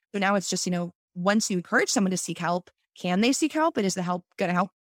stigma. So now it's just, once you encourage someone to seek help, can they seek help? And is the help going to help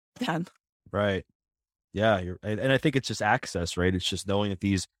them? Right. Yeah. And I think it's just access, right? It's just knowing that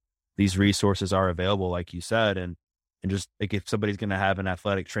these resources are available, like you said, and just like if somebody's going to have an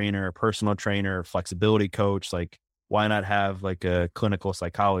athletic trainer, a personal trainer, flexibility coach, like why not have like a clinical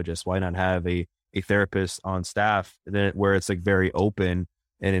psychologist? Why not have a therapist on staff where it's like very open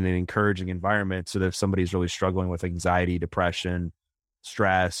and in an encouraging environment, so that if somebody's really struggling with anxiety, depression,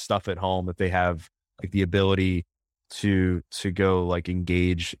 stress, stuff at home, that they have like the ability to go like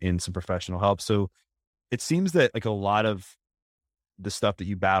engage in some professional help. So it seems that like a lot of the stuff that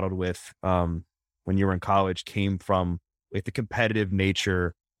you battled with when you were in college came from like the competitive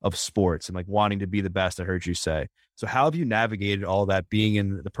nature of sports and like wanting to be the best, I heard you say. So how have you navigated all that, being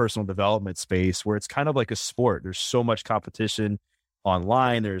in the personal development space where it's kind of like a sport? There's so much competition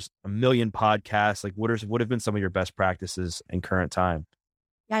online. There's a million podcasts. Like what have been some of your best practices in current time?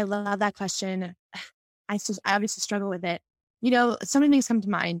 Yeah, I love that question. I obviously struggle with it. So many things come to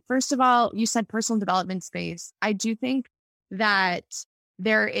mind. First of all, you said personal development space. I do think that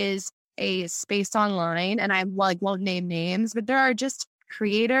there is a space online, and I won't name names, but there are just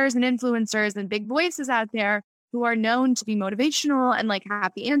creators and influencers and big voices out there who are known to be motivational and like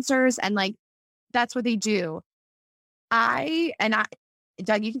have the answers, and like that's what they do.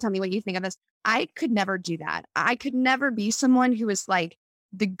 Doug, you can tell me what you think of this. I could never do that. I could never be someone who is like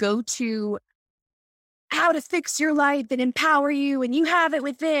the go-to how to fix your life and empower you and you have it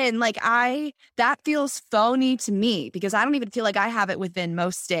within. That feels phony to me because I don't even feel like I have it within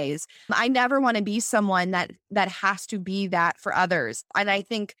most days. I never want to be someone that has to be that for others. And I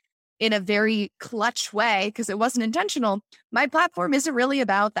think in a very clutch way, because it wasn't intentional, my platform isn't really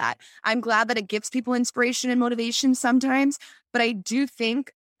about that. I'm glad that it gives people inspiration and motivation sometimes, but I do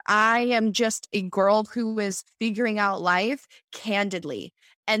think I am just a girl who is figuring out life candidly.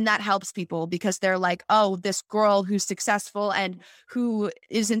 And that helps people because they're like, oh, this girl who's successful and who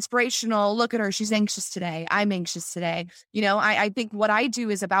is inspirational. Look at her. She's anxious today. I'm anxious today. I think what I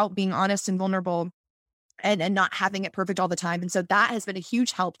do is about being honest and vulnerable and not having it perfect all the time. And so that has been a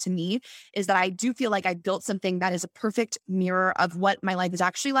huge help to me, is that I do feel like I built something that is a perfect mirror of what my life is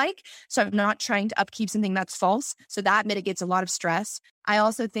actually like. So I'm not trying to upkeep something that's false. So that mitigates a lot of stress. I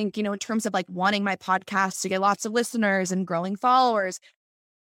also think, in terms of like wanting my podcast to get lots of listeners and growing followers,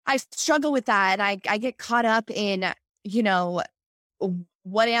 I struggle with that. And I get caught up in,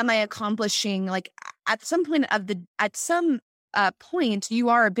 what am I accomplishing? Like at some point, you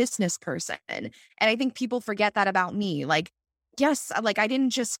are a business person. And I think people forget that about me. Like, yes, like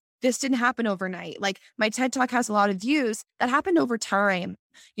this didn't happen overnight. Like my TED Talk has a lot of views. That happened over time.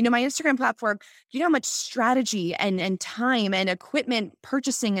 My Instagram platform, how much strategy and time and equipment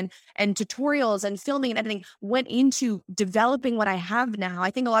purchasing and tutorials and filming and everything went into developing what I have now. I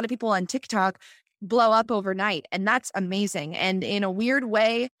think a lot of people on TikTok blow up overnight, and that's amazing. And in a weird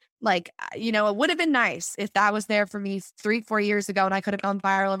way, it would have been nice if that was there for me 3-4 years ago and I could have gone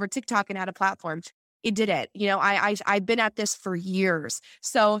viral over TikTok and had a platform. It didn't. I've been at this for years.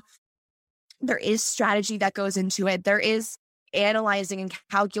 So there is strategy that goes into it. There is analyzing and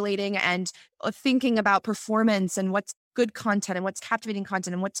calculating and thinking about performance and what's good content and what's captivating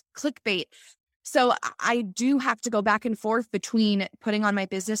content and what's clickbait. So I do have to go back and forth between putting on my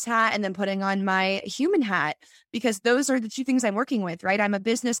business hat and then putting on my human hat, because those are the two things I'm working with, right? I'm a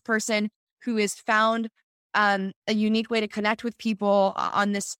business person who has found a unique way to connect with people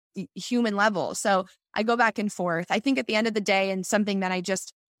on this human level. So I go back and forth. I think at the end of the day, and something that I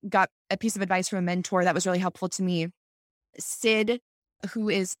just got a piece of advice from a mentor that was really helpful to me, Sid, who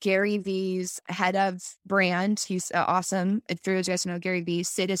is Gary V's head of brand. He's awesome. For those of you guys who know Gary V,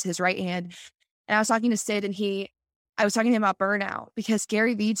 Sid is his right hand. And I was talking to Sid and I was talking to him about burnout, because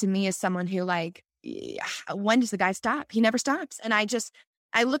Gary V to me is someone who when does the guy stop? He never stops. And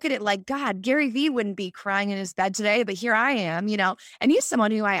I look at it like, God, Gary V wouldn't be crying in his bed today, but here I am, and he's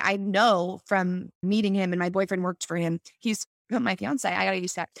someone who I know from meeting him, and my boyfriend worked for him. He's my fiance, I gotta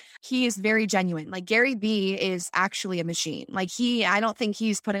use that. He is very genuine. Like Gary B is actually a machine. Like I don't think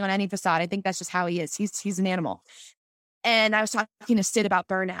he's putting on any facade. I think that's just how he is. He's an animal. And I was talking to Sid about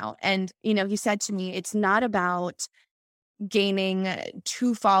burnout. And, he said to me, it's not about gaining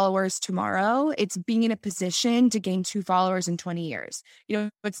 2 followers tomorrow. It's being in a position to gain 2 followers in 20 years.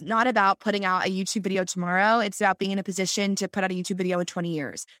 It's not about putting out a YouTube video tomorrow. It's about being in a position to put out a YouTube video in 20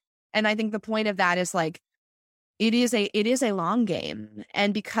 years. And I think the point of that is like, it is a long game.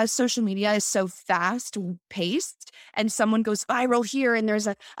 And because social media is so fast paced and someone goes viral here and there's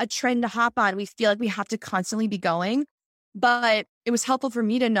a trend to hop on, we feel like we have to constantly be going. But it was helpful for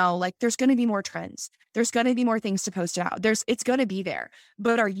me to know, like, there's going to be more trends. There's going to be more things to post out. It's going to be there,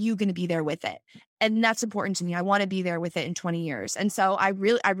 but are you going to be there with it? And that's important to me. I want to be there with it in 20 years. And so I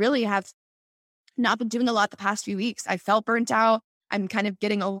really have not been doing a lot the past few weeks. I felt burnt out. I'm kind of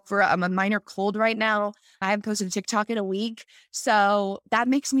getting over a minor cold right now. I haven't posted a TikTok in a week. So that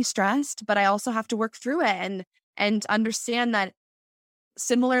makes me stressed, but I also have to work through it and understand that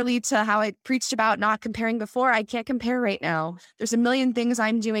similarly to how I preached about not comparing before, I can't compare right now. There's a million things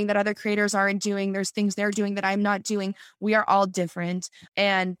I'm doing that other creators aren't doing. There's things they're doing that I'm not doing. We are all different.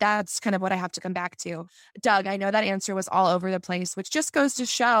 And that's kind of what I have to come back to. Doug, I know that answer was all over the place, which just goes to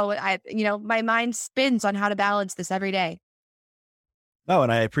show my mind spins on how to balance this every day. No,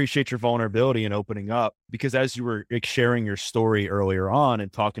 and I appreciate your vulnerability and opening up, because as you were sharing your story earlier on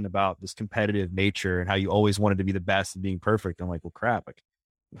and talking about this competitive nature and how you always wanted to be the best and being perfect, I'm like, well, crap, like,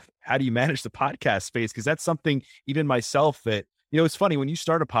 how do you manage the podcast space? Because that's something even myself that, it's funny when you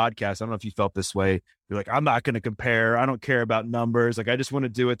start a podcast, I don't know if you felt this way. You're like, I'm not going to compare. I don't care about numbers. Like, I just want to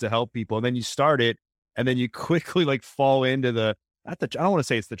do it to help people. And then you start it and then you quickly like fall into I don't want to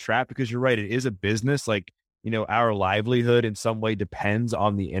say it's the trap, because you're right. It is a business. Like, our livelihood in some way depends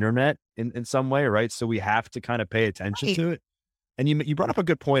on the internet in some way, right? So we have to kind of pay attention to it. And you brought up a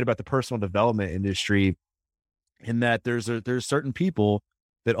good point about the personal development industry, in that there's certain people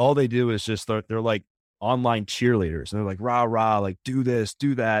that all they do is just, they're like online cheerleaders. And they're like, rah, rah, like do this,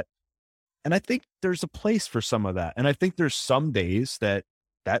 do that. And I think there's a place for some of that. And I think there's some days that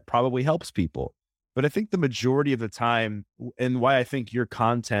probably helps people. But I think the majority of the time, and why I think your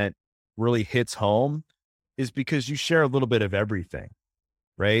content really hits home, is because you share a little bit of everything,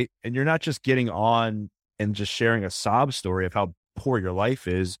 right? And you're not just getting on and just sharing a sob story of how poor your life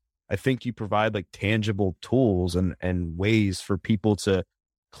is. I think you provide like tangible tools and ways for people to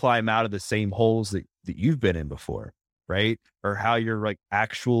climb out of the same holes that you've been in before, right? Or how you're like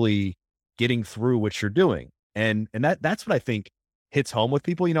actually getting through what you're doing. And that's what I think hits home with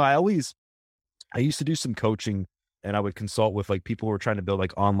people. I used to do some coaching, and I would consult with like people who were trying to build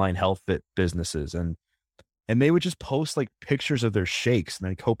like online health fit businesses, and they would just post like pictures of their shakes and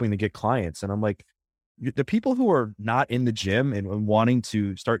like hoping to get clients. And I'm like, the people who are not in the gym and wanting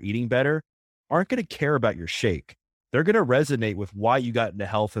to start eating better aren't going to care about your shake. They're going to resonate with why you got into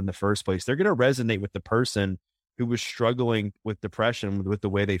health in the first place. They're going to resonate with the person who was struggling with depression, with the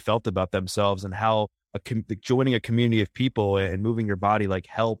way they felt about themselves, and how joining a community of people and moving your body like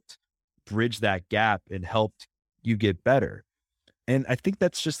helped bridge that gap and helped you get better. And I think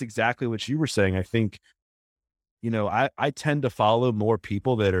that's just exactly what you were saying. I think, I tend to follow more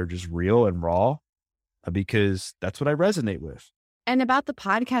people that are just real and raw, because that's what I resonate with. And about the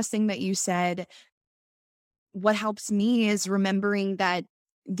podcasting that you said, what helps me is remembering that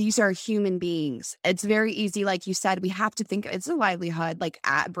these are human beings. It's very easy. Like you said, we have to think it's a livelihood. Like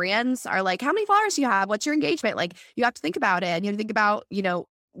brands are like, how many followers do you have? What's your engagement? Like you have to think about it, and you have to think about,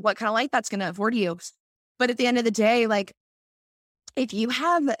 what kind of life that's going to afford you. But at the end of the day, like if you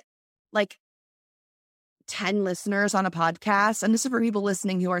have like 10 listeners on a podcast, and this is for people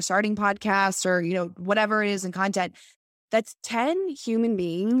listening who are starting podcasts or, whatever it is in content, that's 10 human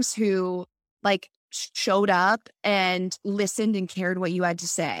beings who like showed up and listened and cared what you had to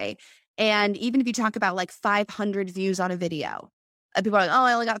say. And even if you talk about like 500 views on a video, people are like, oh,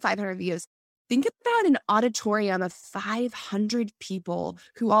 I only got 500 views. Think about an auditorium of 500 people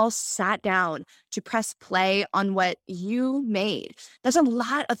who all sat down to press play on what you made. That's a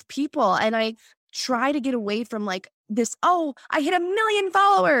lot of people. And I try to get away from like this, oh, I hit 1 million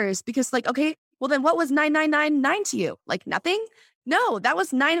followers, because like, okay, well then what was 9999 to you? Like nothing? No, that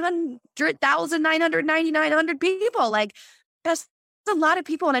was 900,999 people. Like that's a lot of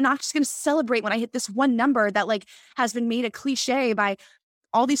people. And I'm not just going to celebrate when I hit this one number that like has been made a cliche by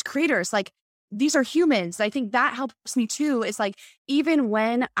all these creators. Like these are humans. I think that helps me too. It's like, even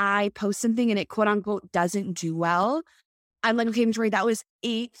when I post something and it quote unquote doesn't do well, I'm like, okay, Victoria, that was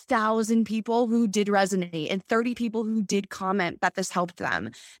 8,000 people who did resonate and 30 people who did comment that this helped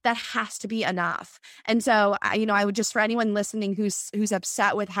them. That has to be enough. And so, I would just, for anyone listening who's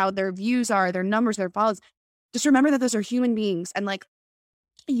upset with how their views are, their numbers, their follows, just remember that those are human beings. And like,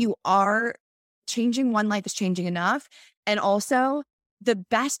 you are changing one life is changing enough. And also, the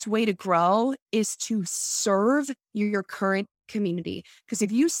best way to grow is to serve your current community. Because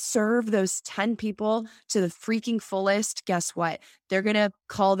if you serve those 10 people to the freaking fullest, guess what? They're going to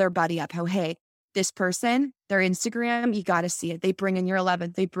call their buddy up. Oh, hey, this person, their Instagram, you got to see it. They bring in your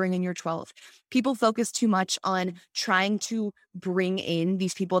 11th, they bring in your 12th. People focus too much on trying to bring in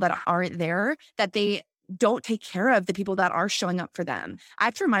these people that aren't there, that they don't take care of the people that are showing up for them. I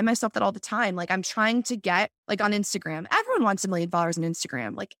have to remind myself that all the time. Like, I'm trying to get, like, on Instagram, everyone wants $1 million on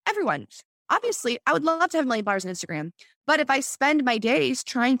Instagram. Like, everyone. Obviously, I would love to have $1 million on Instagram. But if I spend my days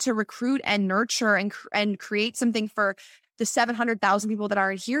trying to recruit and nurture and create something for the 700,000 people that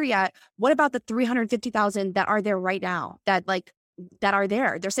aren't here yet, what about the 350,000 that are there right now, that are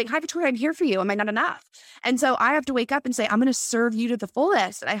there? They're saying, hi, Victoria, I'm here for you. Am I not enough? And so I have to wake up and say, I'm going to serve you to the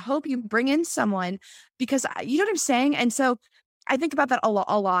fullest. And I hope you bring in someone, because you know what I'm saying? And so I think about that a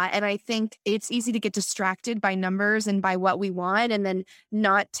lot. And I think it's easy to get distracted by numbers and by what we want, and then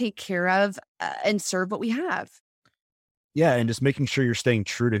not take care of and serve what we have. Yeah. And just making sure you're staying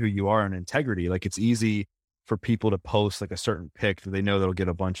true to who you are and integrity. Like, it's easy for people to post like a certain pic that they know that'll get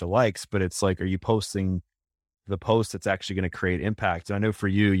a bunch of likes, but it's like, are you posting the post that's actually going to create impact? And I know for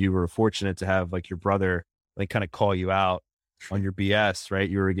you, you were fortunate to have like your brother like kind of call you out on your BS, right?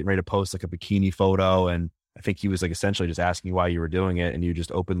 You were getting ready to post like a bikini photo, and I think he was like essentially just asking you why you were doing it, and you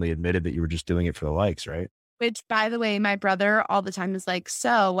just openly admitted that you were just doing it for the likes, right? Which, by the way, my brother all the time is like,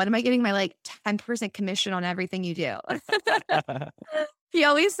 so when am I getting my like 10% commission on everything you do? He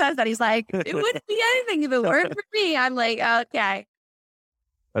always says that. He's like, it wouldn't be anything if it weren't for me. I'm like, okay.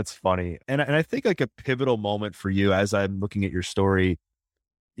 That's funny. And I think like a pivotal moment for you, as I'm looking at your story,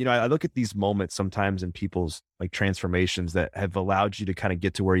 I look at these moments sometimes in people's like transformations that have allowed you to kind of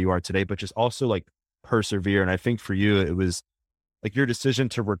get to where you are today, but just also like persevere. And I think for you, it was like your decision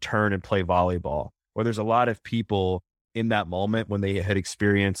to return and play volleyball, where there's a lot of people in that moment when they had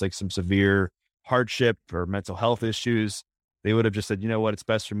experienced like some severe hardship or mental health issues, they would have just said, you know what, it's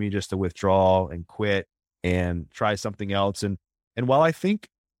best for me just to withdraw and quit and try something else. And while I think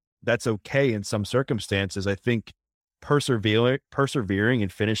that's okay in some circumstances, I think persevering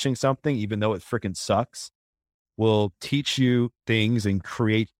and finishing something, even though it freaking sucks, will teach you things and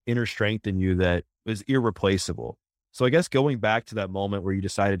create inner strength in you that is irreplaceable. So I guess going back to that moment where you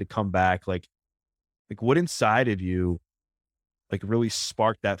decided to come back, like what inside of you, like really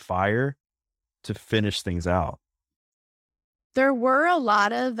sparked that fire to finish things out? There were a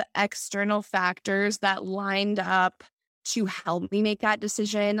lot of external factors that lined up to help me make that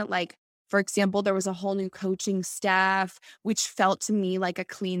decision. Like, for example, there was a whole new coaching staff, which felt to me like a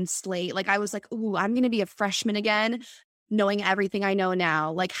clean slate. Like, I was like, ooh, I'm going to be a freshman again, knowing everything I know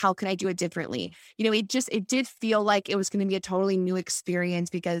now. Like, how can I do it differently? It did feel like it was going to be a totally new experience,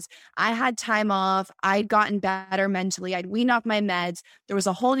 because I had time off. I'd gotten better mentally. I'd weaned off my meds. There was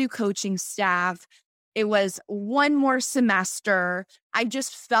a whole new coaching staff. It was one more semester. I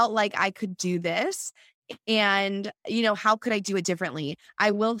just felt like I could do this. And, how could I do it differently?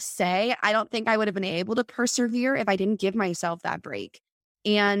 I will say, I don't think I would have been able to persevere if I didn't give myself that break.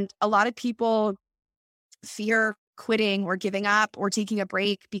 And a lot of people fear quitting or giving up or taking a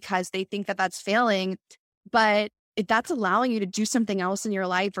break because they think that that's failing. But if that's allowing you to do something else in your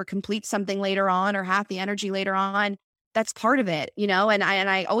life or complete something later on or have the energy later on, that's part of it, And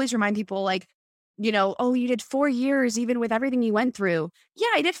I always remind people, like, oh, you did 4 years, even with everything you went through. Yeah,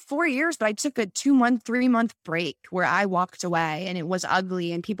 I did 4 years, but I took a 2-month, 3-month break where I walked away, and it was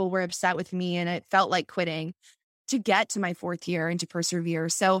ugly and people were upset with me and it felt like quitting to get to my 4th year and to persevere.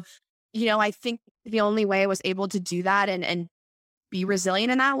 So, I think the only way I was able to do that and be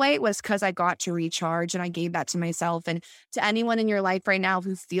resilient in that way was because I got to recharge, and I gave that to myself. And to anyone in your life right now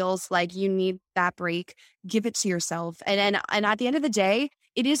who feels like you need that break, give it to yourself. And at the end of the day,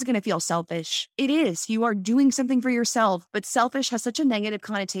 it is going to feel selfish. It is. You are doing something for yourself, but selfish has such a negative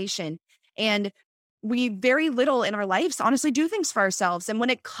connotation. And we very little in our lives honestly do things for ourselves. And when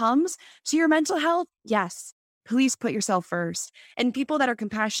it comes to your mental health, yes, please put yourself first. And people that are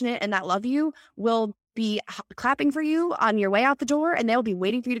compassionate and that love you will be clapping for you on your way out the door, and they'll be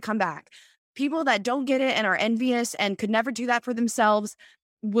waiting for you to come back. People that don't get it and are envious and could never do that for themselves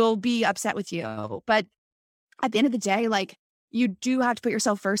will be upset with you. But at the end of the day, like, you do have to put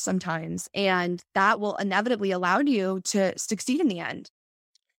yourself first sometimes, and that will inevitably allow you to succeed in the end.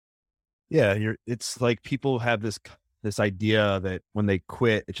 Yeah, it's like people have this this idea that when they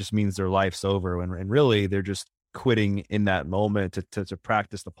quit, it just means their life's over. And really they're just quitting in that moment to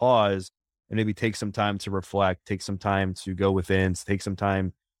practice the pause and maybe take some time to reflect, take some time to go within, take some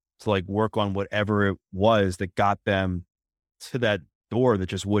time to like work on whatever it was that got them to that door that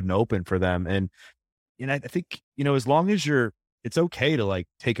just wouldn't open for them. And I think, as long as it's okay to like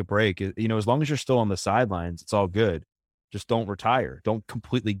take a break, as long as you're still on the sidelines, it's all good. Just don't retire. Don't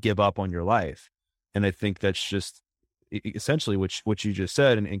completely give up on your life. And I think that's just essentially what you just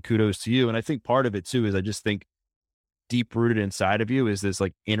said. And kudos to you. And I think part of it too is I just think deep rooted inside of you is this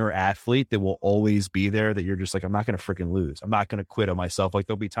like inner athlete that will always be there, that you're just like, I'm not going to freaking lose. I'm not going to quit on myself. Like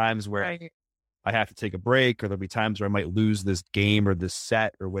there'll be times where I have to take a break, or there'll be times where I might lose this game or this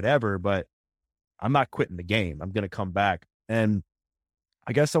set or whatever, but I'm not quitting the game. I'm going to come back. And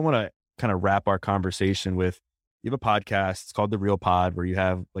I guess I want to kind of wrap our conversation with, you have a podcast. It's called The Real Pod, where you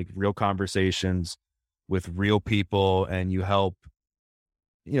have like real conversations with real people, and you help,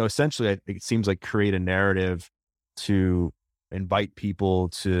 essentially, it seems like create a narrative to invite people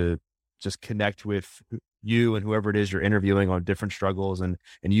to just connect with you and whoever it is you're interviewing on different struggles, and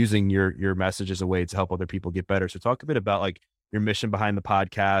using your message as a way to help other people get better. So talk a bit about like your mission behind the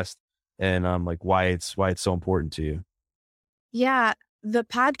podcast, and like why it's so important to you. Yeah, the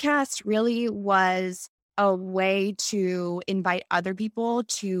podcast really was a way to invite other people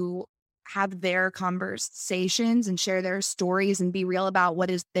to have their conversations and share their stories and be real about what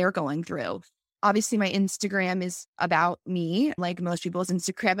is they're going through. Obviously, my Instagram is about me, like most people's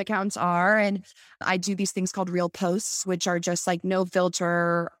Instagram accounts are. And I do these things called real posts, which are just like no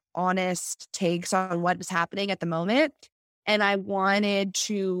filter, honest takes on what is happening at the moment. And I wanted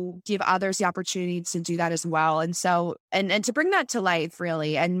to give others the opportunity to do that as well. And so, and to bring that to life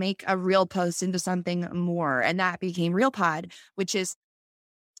really, and make a real post into something more. And that became Real Pod, which is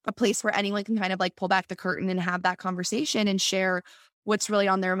a place where anyone can kind of like pull back the curtain and have that conversation and share what's really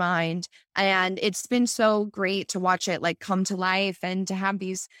on their mind. And it's been so great to watch it like come to life, and to have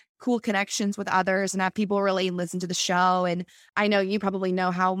these cool connections with others, and have people really listen to the show. And I know you probably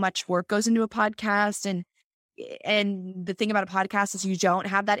know how much work goes into a podcast, and the thing about a podcast is you don't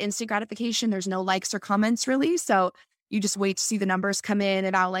have that instant gratification. There's no likes or comments really. So you just wait to see the numbers come in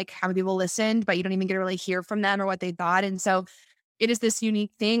about like how many people listened, but you don't even get to really hear from them or what they thought. And so it is this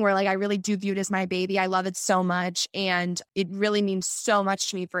unique thing where like, I really do view it as my baby. I love it so much. And it really means so much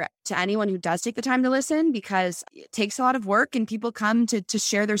to me to anyone who does take the time to listen, because it takes a lot of work, and people come to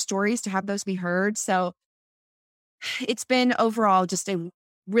share their stories, to have those be heard. So it's been overall just a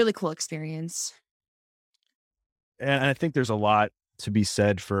really cool experience. And I think there's a lot to be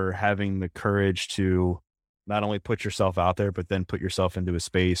said for having the courage to not only put yourself out there, but then put yourself into a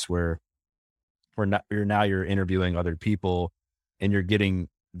space where you're interviewing other people and you're getting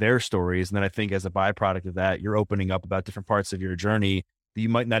their stories. And then I think as a byproduct of that, you're opening up about different parts of your journey that you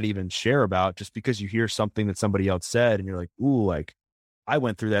might not even share about, just because you hear something that somebody else said and you're like, ooh, like I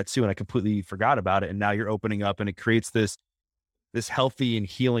went through that too, and I completely forgot about it. And now you're opening up, and it creates this healthy and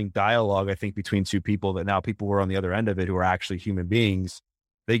healing dialogue, I think, between two people, that now people who are on the other end of it, who are actually human beings,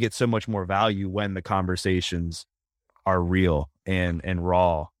 they get so much more value when the conversations are real and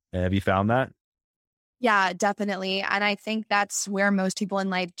raw. Have you found that? Yeah, definitely. And I think that's where most people in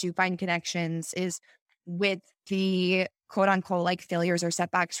life do find connections, is with the quote unquote like failures or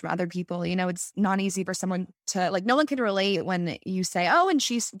setbacks from other people. It's not easy for someone to like, no one can relate when you say, oh, and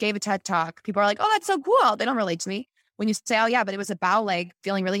she gave a TED talk. People are like, oh, that's so cool. They don't relate to me. When you say, oh yeah, but it was about like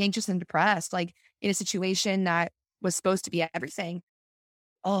feeling really anxious and depressed, like in a situation that was supposed to be everything.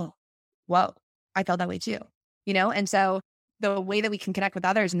 Oh, whoa, I felt that way too, And so the way that we can connect with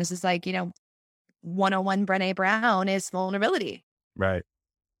others, and this is like, 101 Brené Brown, is vulnerability. Right.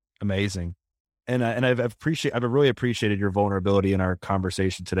 Amazing. And I've really appreciated your vulnerability in our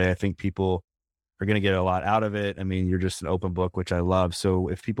conversation today. I think people are going to get a lot out of it. I mean, you're just an open book, which I love. So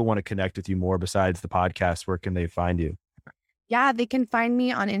if people want to connect with you more besides the podcast, where can they find you? Yeah, they can find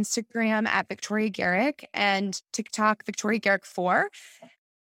me on Instagram at Victoria Garrick, and TikTok, Victoria Garrick 4.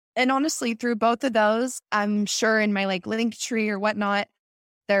 And honestly, through both of those, I'm sure in my like link tree or whatnot,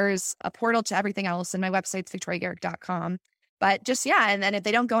 there's a portal to everything else, and my website's victoriagarrick.com. But just, yeah. And then if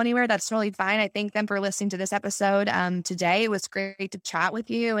they don't go anywhere, that's totally fine. I thank them for listening to this episode today. It was great to chat with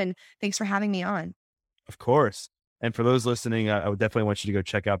you, and thanks for having me on. Of course. And for those listening, I would definitely want you to go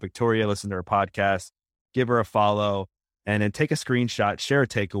check out Victoria, listen to her podcast, give her a follow, and then take a screenshot, share a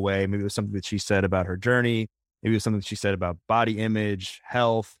takeaway. Maybe it was something that she said about her journey. Maybe it was something that she said about body image,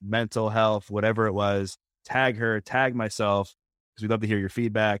 health, mental health, whatever it was. Tag her, tag myself, because we'd love to hear your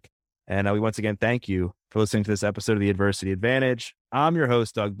feedback. And we once again thank you for listening to this episode of The Adversity Advantage. I'm your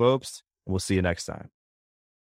host, Doug Bopst, and we'll see you next time.